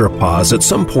or andropause at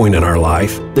some point in our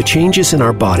life. The changes in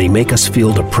our body make us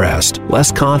feel depressed,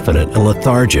 less confident, and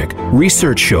lethargic.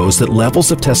 Research shows that levels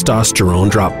of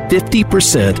testosterone drop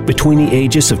 50% between the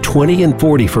ages of 20 and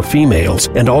 40 for females,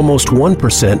 and almost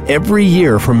 1% every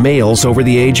year for males over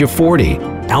the age of 40.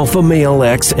 Alpha Male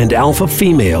X and Alpha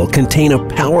Female contain a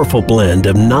powerful blend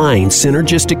of 9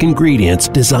 synergistic ingredients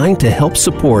designed to help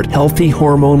support healthy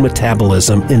hormone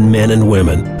metabolism in men and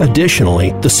women.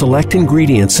 Additionally, the select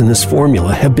ingredients in this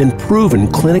formula have been proven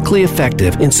clinically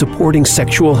effective in supporting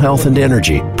sexual health and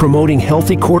energy, promoting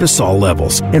healthy cortisol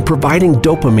levels, and providing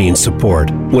dopamine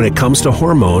support. When it comes to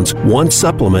hormones, one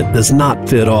supplement does not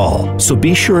fit all. So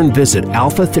be sure and visit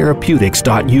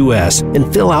alphatherapeutics.us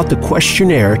and fill out the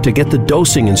questionnaire to get the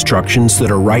dosing instructions that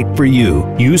are right for you.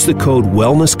 Use the code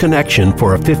Wellness Connection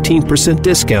for a 15%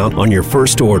 discount on your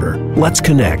first order. Let's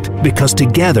connect, because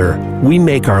together we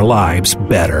make our lives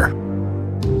better.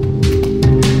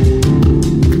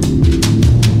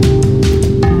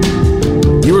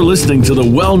 You're listening to the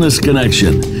Wellness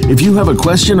Connection. If you have a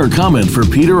question or comment for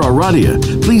Peter or Radia,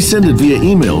 please send it via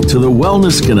email to the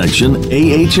Wellness Connection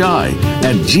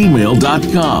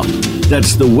AHI@gmail.com.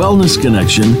 That's the Wellness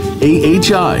Connection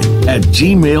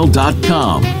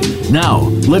AHI@gmail.com.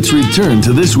 Now, let's return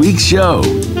to this week's show.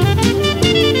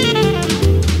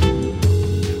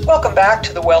 Welcome back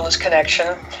to the Wellness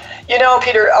Connection. You know,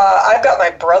 Peter, I've got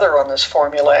my brother on this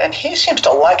formula, and he seems to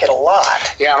like it a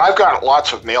lot. Yeah, and I've got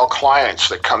lots of male clients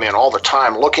that come in all the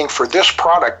time looking for this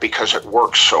product because it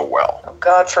works so well. Oh,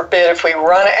 God forbid if we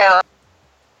run out.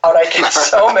 I get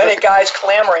so many guys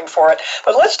clamoring for it.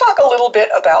 But let's talk a little bit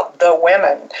about the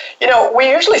women. You know, we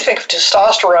usually think of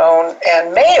testosterone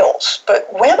and males, but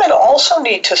women also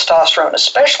need testosterone,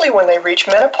 especially when they reach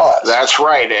menopause. That's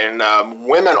right. And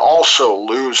women also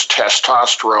lose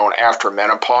testosterone after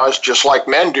menopause, just like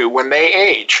men do when they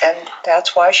age. And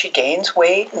that's why she gains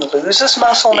weight and loses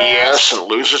muscle mass. Yes, and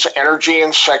loses energy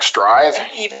and sex drive. And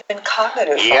even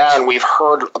cognitive function. Yeah, and we've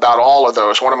heard about all of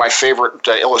those. One of my favorite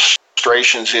illustrations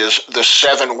is the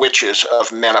 7 witches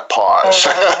of menopause.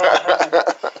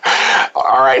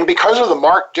 All right, and because of the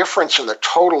marked difference in the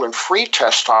total and free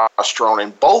testosterone in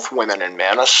both women and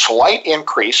men, a slight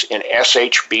increase in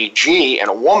SHBG in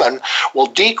a woman will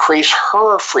decrease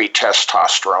her free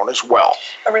testosterone as well.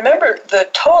 And remember, the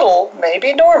total may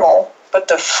be normal, but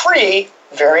the free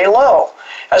very low.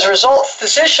 As a result,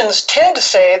 physicians tend to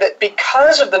say that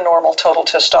because of the normal total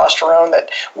testosterone, that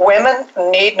women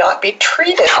need not be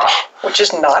treated, which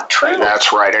is not true.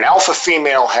 That's right. An alpha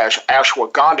female has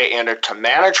ashwagandha in it to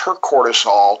manage her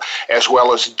cortisol, as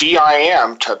well as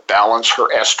DIM to balance her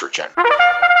estrogen.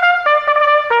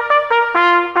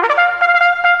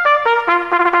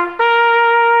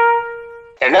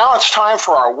 And now it's time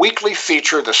for our weekly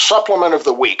feature, the supplement of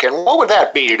the week. And what would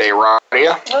that be today,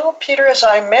 Radia? Well, Peter, as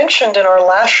I mentioned in our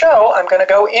last show, I'm going to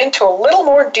go into a little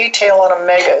more detail on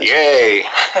omegas. Yay!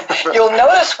 You'll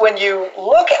notice when you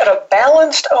look at a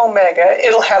balanced omega,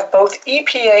 it'll have both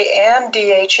EPA and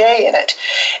DHA in it.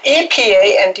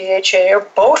 EPA and DHA are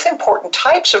both important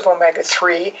types of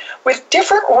omega-3 with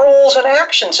different roles and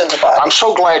actions in the body. I'm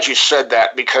so glad you said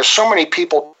that, because so many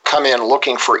people come in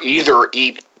looking for either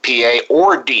EPA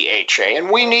or DHA, and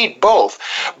we need both,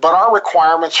 but our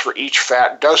requirements for each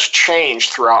fat does change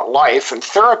throughout life, and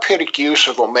therapeutic use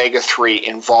of omega-3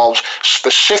 involves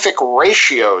specific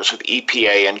ratios of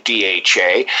EPA and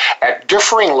DHA at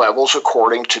differing levels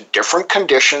according to different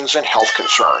conditions and health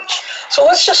concerns. So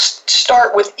let's just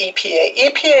start with EPA.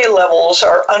 EPA levels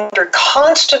are under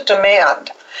constant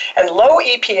demand, and low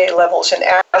EPA levels in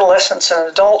adolescents and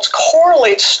adults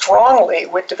correlate strongly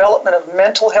with development of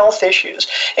mental health issues,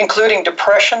 including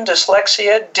depression,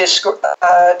 dyslexia,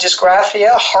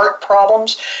 dysgraphia, heart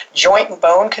problems, joint and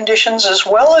bone conditions, as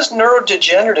well as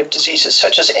neurodegenerative diseases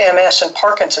such as MS and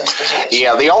Parkinson's disease.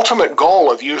 Yeah, the ultimate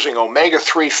goal of using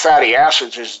omega-3 fatty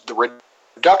acids is the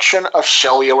reduction of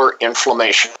cellular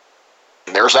inflammation.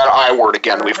 There's that I word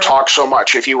again. We've talked so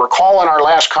much. If you recall in our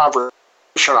last conversation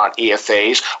on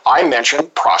EFAs, I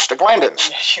mentioned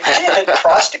prostaglandins. Yes, you did.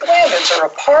 Prostaglandins are a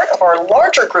part of our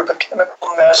larger group of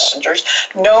chemical messengers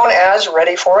known as,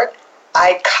 ready for it,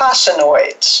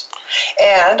 eicosanoids,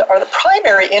 and are the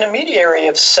primary intermediary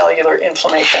of cellular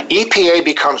inflammation. EPA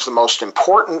becomes the most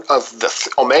important of the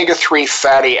omega-3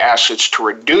 fatty acids to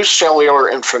reduce cellular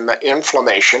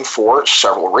inflammation for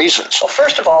several reasons. Well,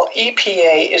 first of all,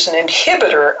 EPA is an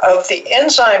inhibitor of the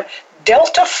enzyme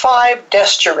delta-5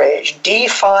 desterase,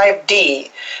 D5D,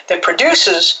 that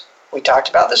produces We talked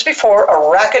about this before,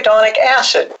 arachidonic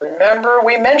acid. Remember,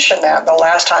 we mentioned that the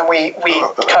last time we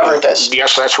covered this.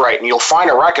 Yes, that's right. And you'll find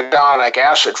arachidonic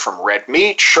acid from red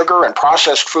meat, sugar, and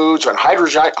processed foods, and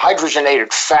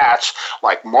hydrogenated fats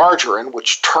like margarine,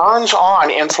 which turns on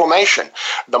inflammation.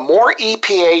 The more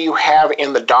EPA you have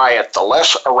in the diet, the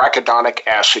less arachidonic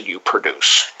acid you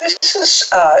produce. This is,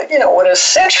 what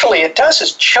essentially it does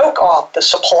is choke off the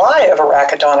supply of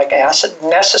arachidonic acid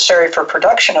necessary for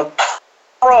production of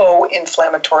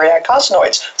pro-inflammatory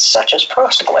eicosanoids, such as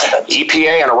prostaglandins.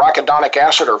 EPA and arachidonic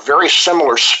acid are very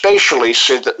similar spatially,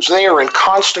 so that they are in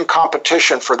constant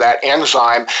competition for that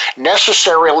enzyme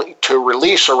necessarily to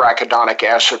release arachidonic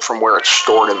acid from where it's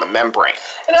stored in the membrane.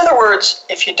 In other words,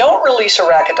 if you don't release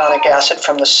arachidonic acid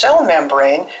from the cell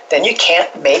membrane, then you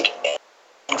can't make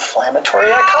inflammatory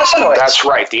eicosanoids. That's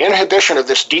right. The inhibition of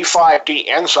this D5D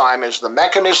enzyme is the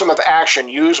mechanism of action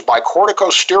used by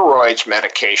corticosteroids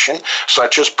medication,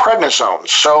 such as prednisone.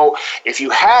 So if you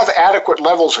have adequate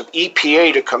levels of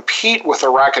EPA to compete with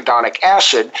arachidonic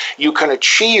acid, you can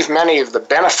achieve many of the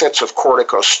benefits of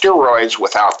corticosteroids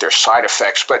without their side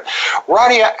effects. But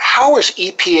Radia, how is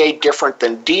EPA different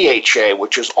than DHA,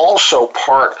 which is also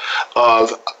part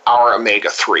of our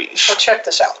omega-3s? So check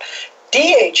this out.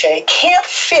 DHA can't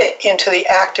fit into the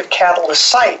active catalyst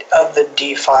site of the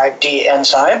D5D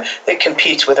enzyme that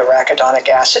competes with arachidonic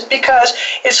acid because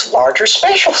it's larger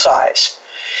spatial size.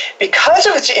 Because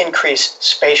of its increased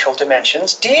spatial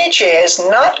dimensions, DHA is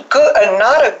not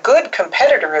a good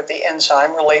competitor of the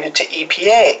enzyme related to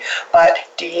EPA, but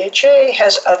DHA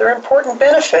has other important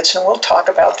benefits, and we'll talk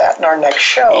about that in our next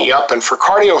show. Yep, and for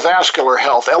cardiovascular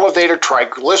health, elevated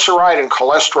triglyceride and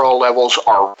cholesterol levels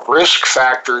are risk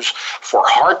factors for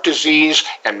heart disease,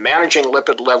 and managing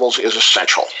lipid levels is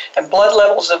essential. And blood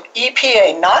levels of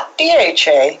EPA, not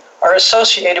DHA, are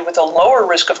associated with a lower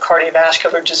risk of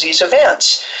cardiovascular disease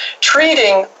events.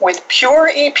 Treating with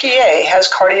pure EPA has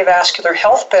cardiovascular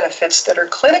health benefits that are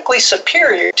clinically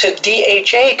superior to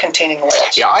DHA-containing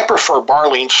oils. Yeah, I prefer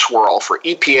Barlene Swirl for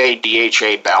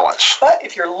EPA-DHA balance. But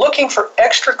if you're looking for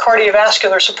extra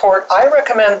cardiovascular support, I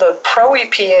recommend the Pro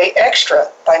EPA Extra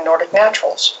by Nordic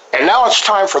Naturals. And now it's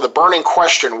time for the burning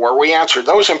question, where we answer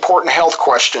those important health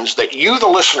questions that you, the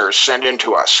listeners, send in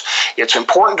to us. It's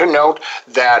important to note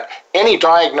that any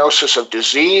diagnosis of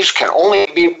disease can only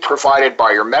be provided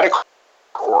by your medical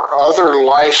or other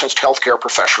licensed healthcare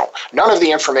professional. None of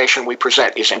the information we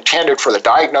present is intended for the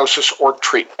diagnosis or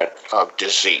treatment of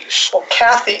disease. Well,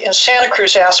 Kathy in Santa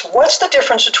Cruz asks, what's the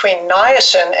difference between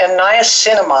niacin and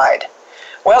niacinamide?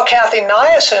 Well, Kathy,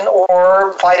 niacin,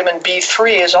 or vitamin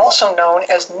B3, is also known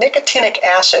as nicotinic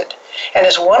acid and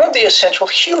is one of the essential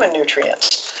human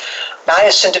nutrients.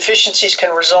 Niacin deficiencies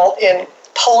can result in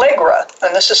pellagra,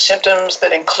 and this is symptoms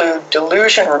that include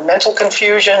delusion or mental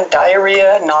confusion,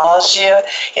 diarrhea, nausea,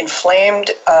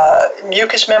 inflamed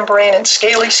mucous membrane, and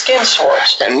scaly skin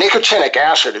sores. And nicotinic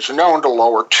acid is known to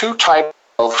lower two types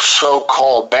of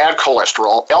so-called bad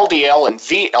cholesterol, LDL and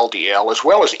VLDL, as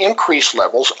well as increased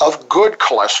levels of good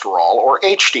cholesterol, or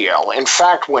HDL. In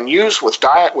fact, when used with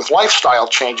diet with lifestyle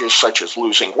changes such as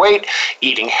losing weight,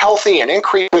 eating healthy, and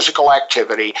increased physical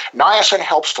activity, niacin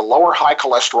helps to lower high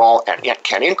cholesterol and it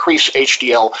can increase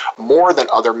HDL more than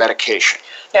other medication.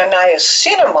 Now,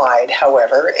 niacinamide,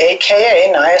 however,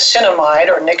 aka niacinamide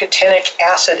or nicotinic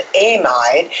acid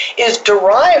amide, is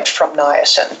derived from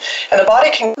niacin, and the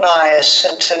body can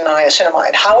niacin to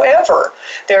niacinamide. However,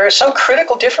 there is some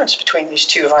critical difference between these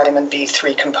two vitamin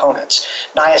B3 components.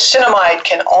 Niacinamide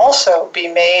can also be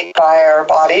made by our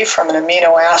body from an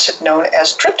amino acid known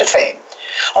as tryptophan.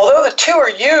 Although the two are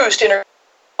used in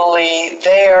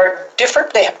they are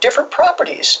different, they have different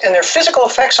properties, and their physical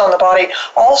effects on the body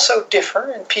also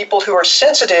differ, and people who are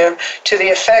sensitive to the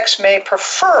effects may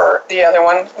prefer the other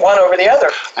one over the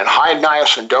other. And high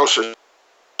niacin doses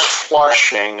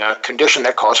flushing, a condition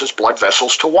that causes blood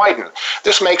vessels to widen.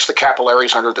 This makes the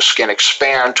capillaries under the skin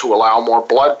expand to allow more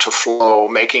blood to flow,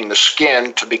 making the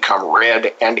skin to become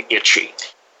red and itchy.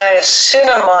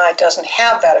 Niacinamide doesn't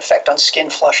have that effect on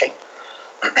skin flushing.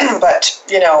 But,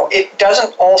 it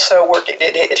doesn't also work.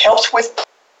 It helps with,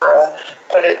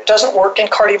 but it doesn't work in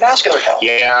cardiovascular health.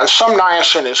 Yeah, and some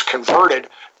niacin is converted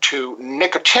to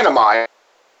nicotinamide.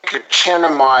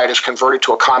 Nicotinamide is converted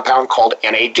to a compound called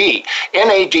NAD.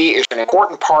 NAD is an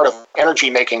important part of the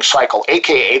energy-making cycle,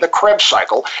 aka the Krebs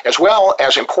cycle, as well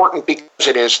as important because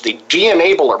it is the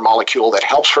de-enabler molecule that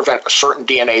helps prevent a certain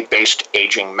DNA-based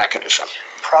aging mechanism.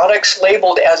 Products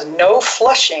labeled as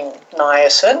no-flushing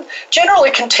niacin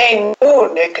generally contain no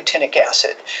nicotinic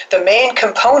acid. The main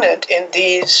component in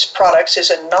these products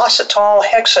is inositol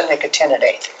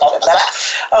hexanicotinidate.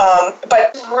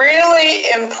 But really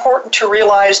important to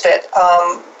realize that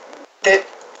that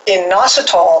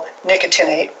inositol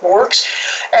nicotinate works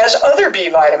as other B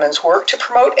vitamins work to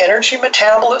promote energy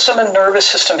metabolism and nervous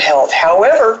system health.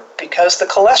 However, because the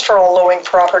cholesterol-lowering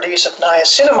properties of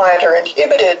niacinamide are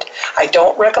inhibited, I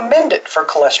don't recommend it for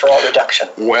cholesterol reduction.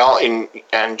 Well,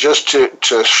 and just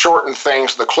to shorten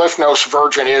things, the Cliff Notes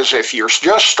version is if you're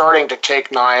just starting to take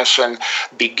niacin,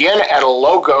 begin at a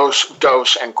low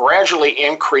dose and gradually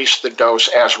increase the dose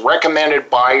as recommended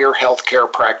by your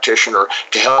healthcare practitioner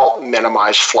to help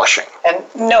minimize flushing. And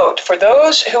note, for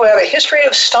those who have a history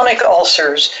of stomach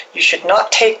ulcers, you should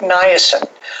not take niacin.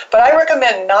 But I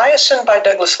recommend niacin by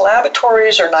Douglas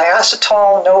Laboratories or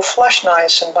niacetol, no-flush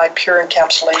niacin by Pure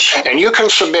Encapsulation. And you can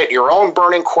submit your own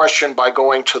burning question by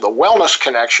going to the Wellness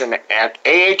Connection at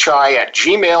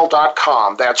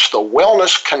ahi@gmail.com. That's the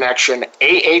Wellness Connection,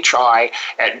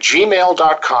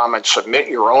 ahi@gmail.com, and submit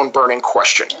your own burning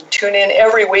question. And tune in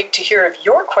every week to hear if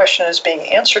your question is being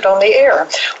answered on the air.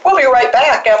 We'll be right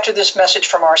back after this message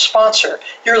from our sponsor.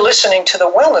 You're listening to the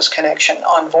Wellness Connection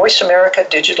on Voice America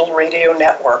Digital Radio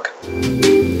Network.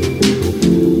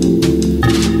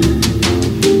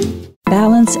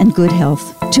 Balance and good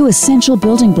health, two essential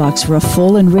building blocks for a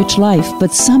full and rich life,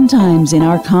 but sometimes in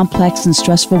our complex and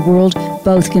stressful world,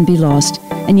 both can be lost,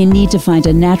 and you need to find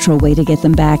a natural way to get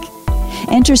them back.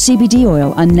 Enter CBD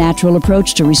oil, a natural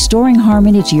approach to restoring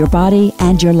harmony to your body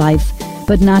and your life.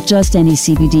 But not just any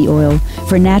CBD oil.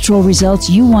 For natural results,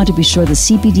 you want to be sure the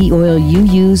CBD oil you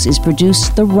use is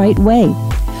produced the right way.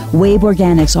 Wabe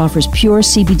Organics offers pure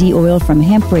CBD oil from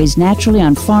hemp raised naturally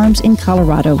on farms in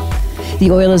Colorado.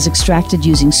 The oil is extracted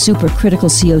using supercritical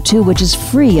CO2, which is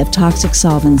free of toxic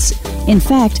solvents. In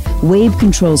fact, Wabe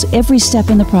controls every step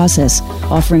in the process,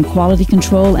 offering quality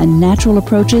control and natural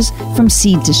approaches from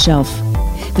seed to shelf.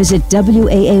 Visit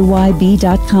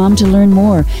WAAYB.com to learn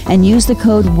more and use the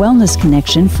code Wellness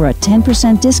Connection for a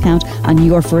 10% discount on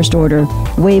your first order.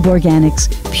 Wabe Organics,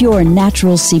 pure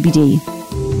natural CBD.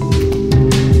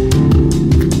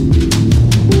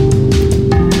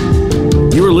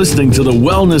 You're listening to the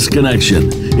Wellness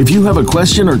Connection. If you have a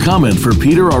question or comment for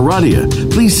Peter or Radia,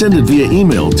 please send it via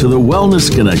email to the Wellness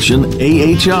Connection,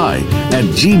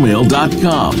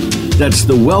 AHI@gmail.com. That's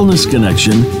the Wellness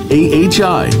Connection,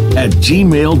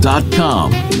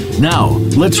 AHI@gmail.com. Now,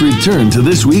 let's return to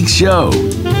this week's show.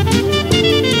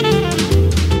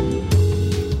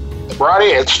 Roddy,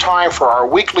 it's time for our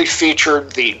weekly feature,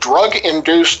 the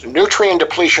drug-induced nutrient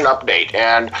depletion update.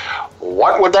 And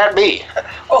what would that be?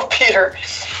 Well, Peter,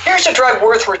 here's a drug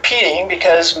worth repeating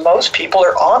because most people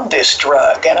are on this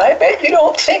drug, and I bet you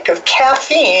don't think of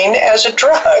caffeine as a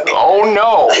drug. Oh,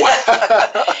 no.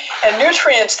 And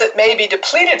nutrients that may be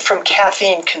depleted from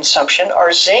caffeine consumption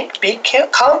are zinc,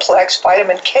 B-complex,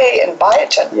 vitamin K, and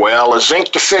biotin. Well, a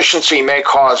zinc deficiency may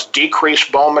cause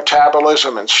decreased bone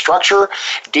metabolism and structure,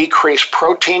 decreased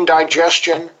protein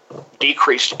digestion,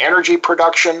 decreased energy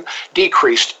production,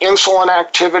 decreased insulin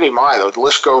activity, the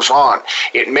list goes on.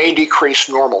 It may decrease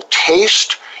normal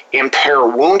taste, impair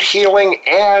wound healing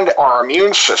and our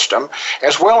immune system,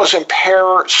 as well as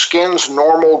impair skin's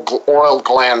normal oil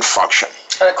gland function.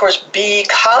 And of course,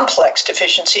 B-complex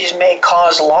deficiencies may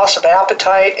cause loss of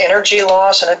appetite, energy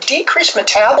loss, and a decreased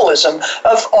metabolism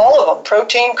of all of them,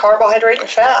 protein, carbohydrate, and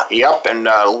fat. Yep, and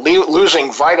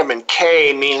losing vitamin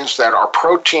K means that our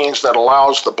proteins that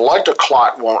allows the blood to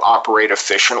clot won't operate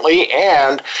efficiently,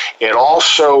 and it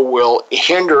also will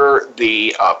hinder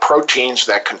the proteins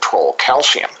that control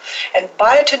calcium. And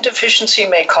biotin deficiency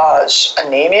may cause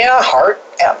anemia, heart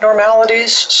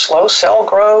abnormalities, slow cell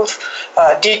growth,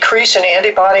 decrease in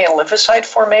antibody and lymphocyte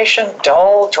formation,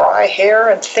 dull, dry hair,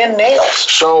 and thin nails.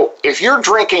 So if you're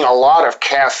drinking a lot of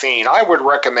caffeine, I would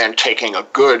recommend taking a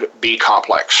good B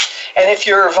complex. And if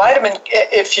you're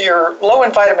low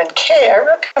in vitamin K,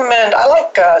 I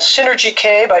like Synergy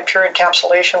K by Pure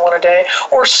Encapsulation one a day,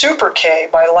 or Super K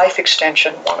by Life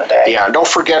Extension one a day. Yeah, and don't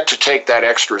forget to take that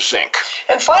extra zinc.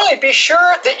 And finally, be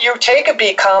sure that you take a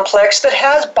B complex that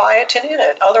has biotin in it.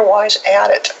 Otherwise, add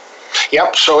it.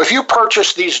 Yep, so if you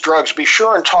purchase these drugs, be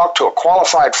sure and talk to a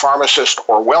qualified pharmacist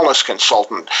or wellness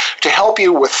consultant to help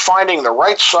you with finding the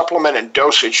right supplement and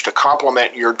dosage to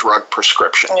complement your drug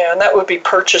prescription. Yeah, and that would be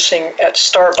purchasing at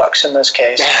Starbucks in this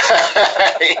case.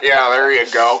 Yeah, there you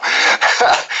go.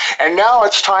 And now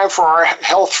it's time for our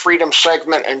Health Freedom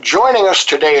segment, and joining us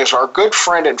today is our good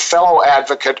friend and fellow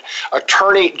advocate,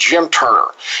 attorney Jim Turner.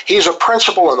 He's a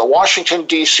principal in the Washington,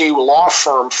 D.C. law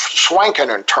firm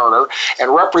Swanken & Turner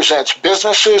and represents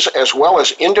businesses as well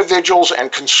as individuals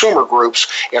and consumer groups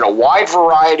in a wide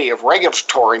variety of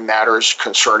regulatory matters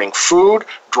concerning food,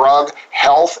 drug,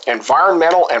 health,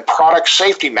 environmental, and product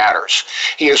safety matters.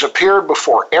 He has appeared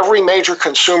before every major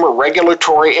consumer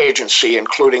regulatory agency,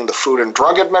 including the Food and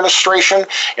Drug Administration,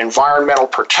 Environmental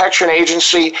Protection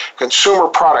Agency, Consumer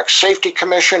Product Safety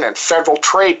Commission, and Federal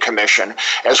Trade Commission,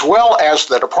 as well as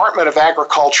the Department of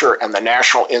Agriculture and the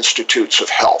National Institutes of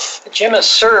Health. Jim has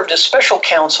served as special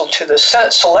counsel to the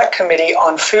Senate Select Committee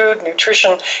on Food,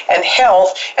 Nutrition, and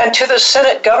Health, and to the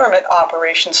Senate Government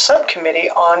Operations Subcommittee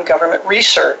on Government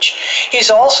Research. He's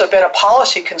also been a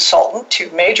policy consultant to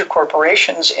major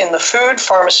corporations in the food,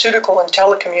 pharmaceutical, and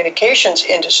telecommunications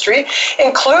industry,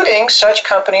 including such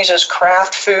companies as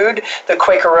Kraft Food, the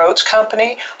Quaker Oats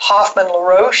Company, Hoffman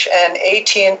LaRoche, and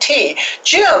AT&T.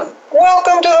 Jim,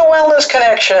 welcome to the Wellness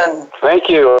Connection. Thank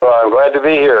you. I'm glad to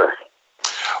be here.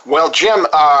 Well, Jim,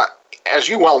 as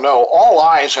you well know, all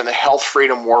eyes in the health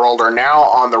freedom world are now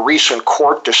on the recent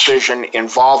court decision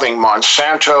involving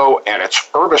Monsanto and its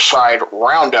herbicide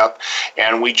Roundup,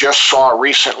 and we just saw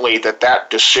recently that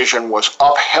decision was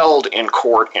upheld in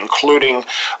court, including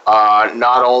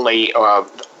not only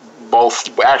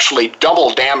both actually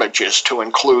double damages to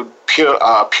include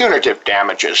punitive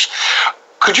damages.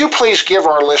 Could you please give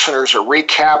our listeners a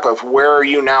recap of where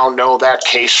you now know that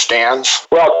case stands?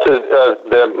 Well,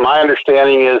 my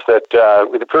understanding is that,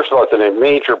 first of all, it's a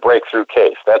major breakthrough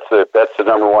case. That's the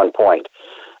number one point.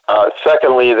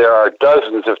 Secondly, there are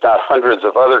dozens, if not hundreds,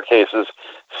 of other cases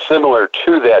similar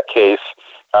to that case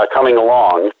coming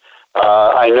along.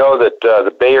 I know that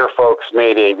the Bayer folks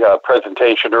made a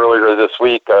presentation earlier this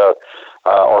week,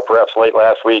 or perhaps late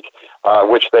last week,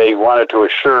 which they wanted to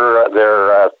assure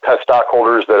their pet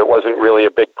stockholders that it wasn't really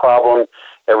a big problem.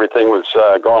 Everything was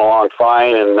going along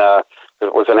fine, and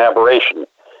it was an aberration.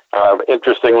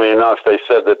 Interestingly enough, they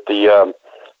said that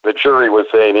the jury was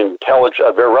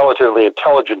a relatively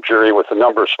intelligent jury with a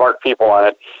number of smart people on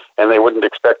it, and they wouldn't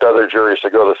expect other juries to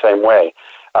go the same way.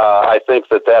 I think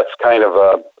that's kind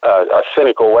of a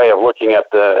cynical way of looking at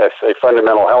a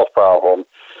fundamental health problem.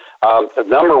 The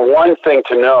number one thing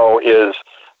to know is,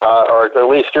 or at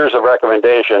least here's a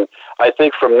recommendation, I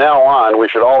think from now on we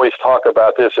should always talk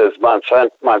about this as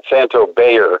Monsanto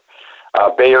Bayer.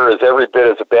 Bayer is every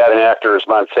bit as bad an actor as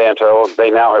Monsanto.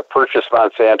 They now have purchased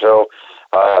Monsanto.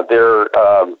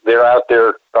 They're out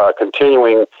there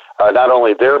continuing not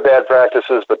only their bad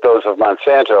practices but those of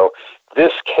Monsanto.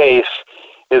 This case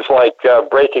is like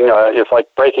breaking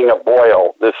a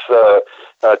boil. This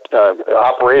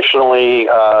operationally,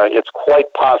 it's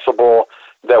quite possible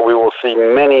that we will see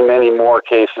many, many more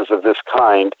cases of this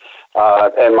kind.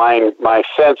 And my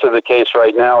sense of the case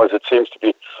right now is it seems to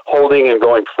be holding and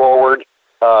going forward.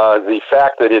 The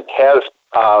fact that it has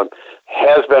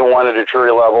been won at a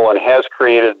jury level and has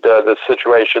created the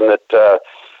situation that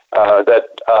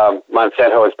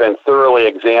Monsanto has been thoroughly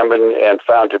examined and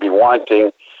found to be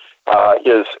wanting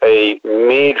is a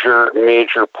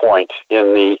major point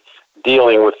in the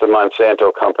dealing with the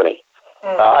Monsanto company.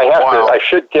 I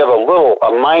should give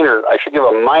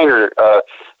a minor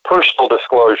personal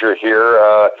disclosure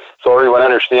here, so everyone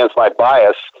understands my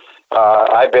bias.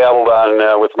 I battled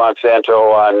with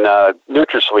Monsanto on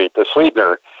NutraSweet, the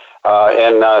sweetener,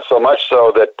 and so much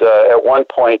so that at one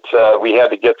point we had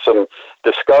to get some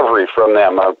discovery from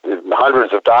them,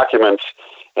 hundreds of documents,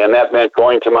 and that meant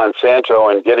going to Monsanto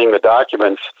and getting the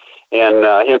documents. And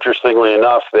interestingly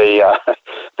enough, they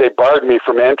barred me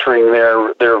from entering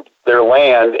their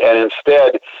land, and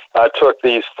instead took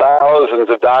these thousands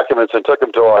of documents and took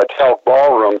them to a hotel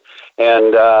ballroom,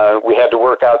 and we had to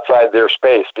work outside their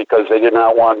space because they did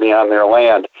not want me on their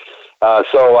land.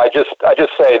 So I just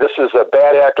say this is a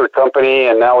bad actor company,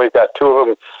 and now we've got two of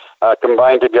them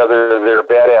combined together. They're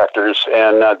bad actors,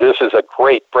 and this is a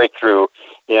great breakthrough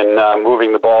in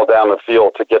moving the ball down the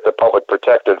field to get the public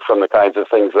protected from the kinds of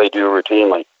things they do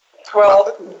routinely.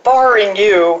 Well, barring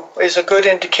you is a good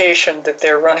indication that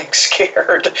they're running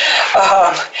scared.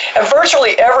 And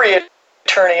virtually every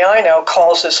attorney I know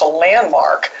calls this a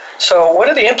landmark. So what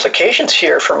are the implications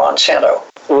here for Monsanto?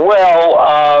 Well,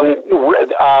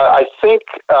 I think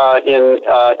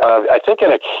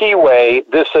in a key way,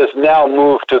 this has now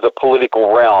moved to the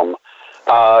political realm.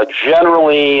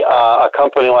 Generally, a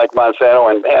company like Monsanto,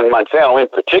 and Monsanto in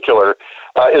particular,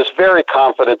 is very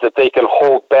confident that they can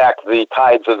hold back the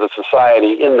tides of the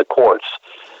society in the courts.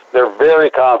 They're very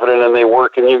confident, and they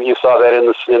work. And you saw that in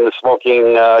the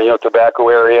smoking, tobacco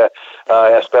area,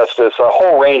 asbestos, a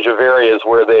whole range of areas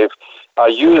where they've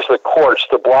used the courts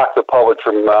to block the public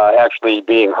from actually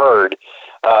being heard.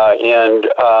 I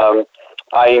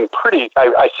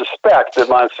suspect that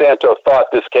Monsanto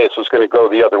thought this case was going to go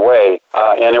the other way,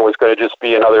 and it was going to just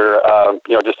be another, a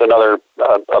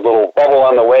little bubble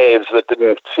on the waves that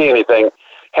didn't see anything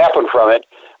happen from it.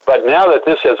 But now that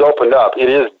this has opened up, it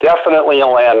is definitely a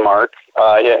landmark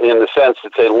in the sense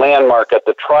it's a landmark at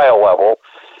the trial level.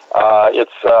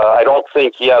 I don't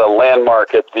think yet a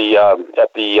landmark at the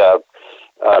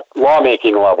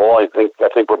lawmaking level. I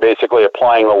think we're basically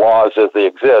applying the laws as they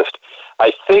exist.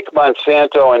 I think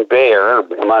Monsanto Bayer,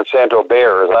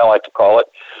 as I like to call it,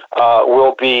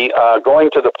 will be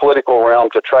going to the political realm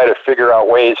to try to figure out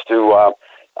ways to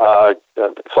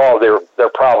solve their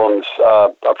problems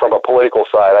from a political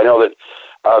side. I know that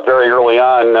very early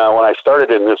on, when I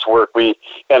started in this work, we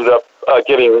ended up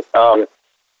getting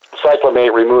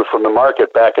cyclamate removed from the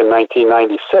market back in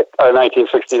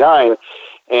 1969.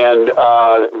 And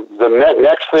the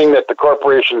next thing that the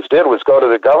corporations did was go to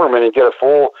the government and get a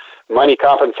full money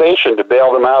compensation to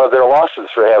bail them out of their losses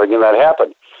for having that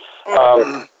happen.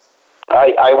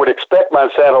 I would expect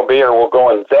Monsanto Bayer will go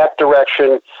in that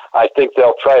direction. I think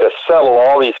they'll try to settle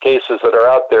all these cases that are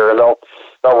out there, and they'll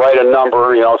write a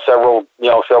number, several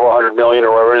 $100 million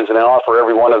or whatever it is, and then offer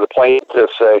every one of the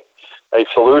plaintiffs a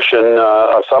solution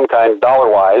of some kind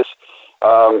dollar-wise.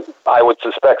 I would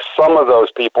suspect some of those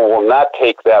people will not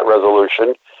take that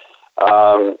resolution.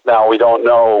 Now, we don't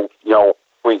know,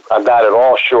 I'm not at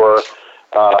all sure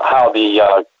how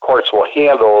the courts will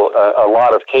handle a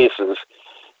lot of cases.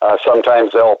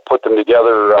 Sometimes they'll put them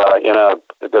together in a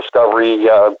discovery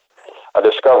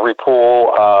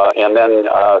pool, and then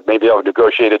maybe a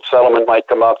negotiated settlement might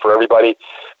come up for everybody.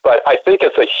 But I think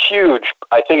it is a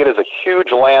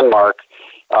huge landmark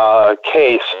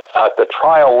case at the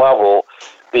trial level,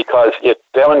 because it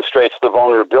demonstrates the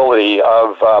vulnerability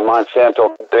of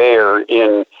Monsanto Bayer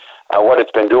in what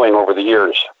it's been doing over the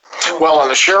years. Well, and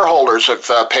the shareholders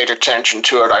have paid attention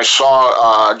to it. I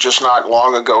saw just not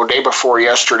long ago, day before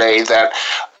yesterday, that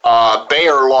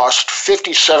Bayer lost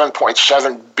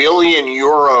 57.7 billion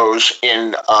euros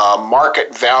in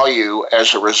market value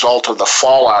as a result of the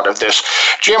fallout of this.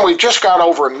 Jim, we've just got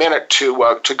over a minute to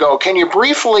go. Can you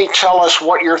briefly tell us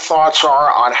what your thoughts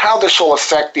are on how this will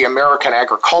affect the American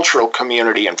agricultural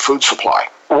community and food supply?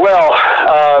 Well,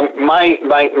 my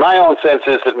own sense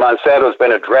is that Monsanto's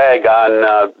been a drag on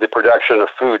the production of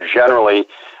food generally.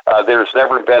 There's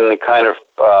never been the kind of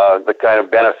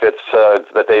benefits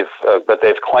that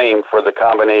they've claimed for the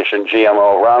combination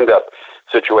GMO Roundup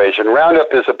situation.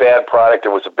 Roundup is a bad product. It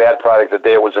was a bad product the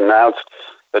day it was announced,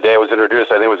 the day it was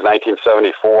introduced. I think it was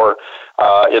 1974.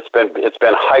 It's been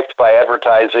hyped by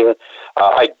advertising.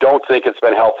 I don't think it's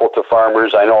been helpful to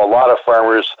farmers. I know a lot of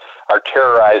farmers are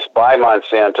terrorized by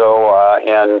Monsanto,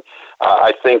 and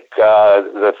I think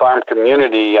the farm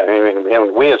community,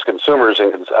 and we as consumers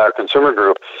and our consumer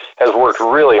group, has worked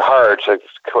really hard to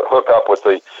hook up with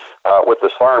the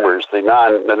farmers, the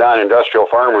non-industrial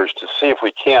farmers, to see if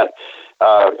we can't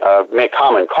make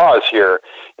common cause here.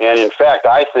 And in fact,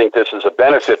 I think this is a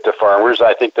benefit to farmers.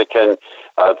 I think they can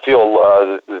feel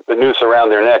the noose around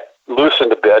their neck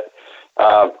loosened a bit.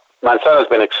 Monsanto's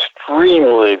been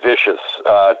extremely vicious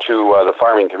to the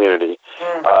farming community.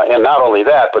 And not only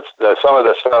that, but some of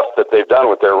the stuff that they've done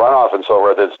with their runoff and so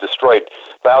forth has destroyed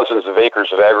thousands of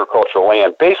acres of agricultural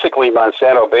land. Basically,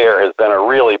 Monsanto Bayer has been a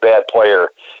really bad player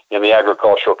in the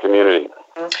agricultural community.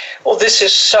 Well, this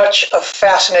is such a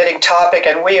fascinating topic,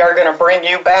 and we are going to bring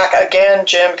you back again,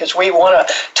 Jim, because we want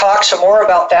to talk some more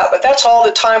about that. But that's all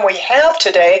the time we have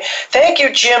today. Thank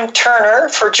you, Jim Turner,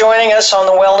 for joining us on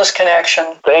the Wellness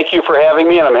Connection. Thank you for having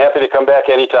me, and I'm happy to come back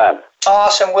anytime.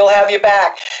 Awesome. We'll have you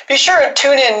back. Be sure to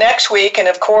tune in next week, and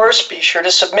of course, be sure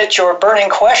to submit your burning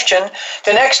question.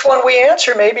 The next one we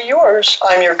answer may be yours.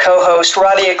 I'm your co-host,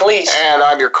 Radia Gleese. And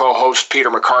I'm your co-host, Peter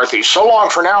McCarthy. So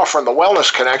long for now from the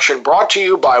Wellness Connection, brought to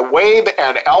you by Wabe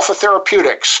and Alpha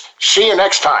Therapeutics. See you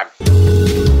next time.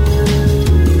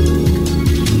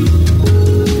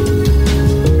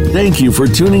 Thank you for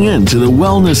tuning in to the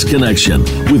Wellness Connection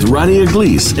with Radia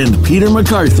Gleese and Peter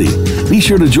McCarthy. Be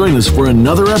sure to join us for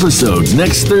another episode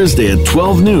next Thursday at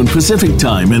 12 noon Pacific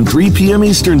Time and 3 p.m.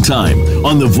 Eastern Time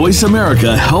on the Voice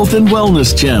America Health and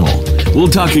Wellness Channel. We'll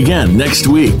talk again next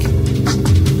week.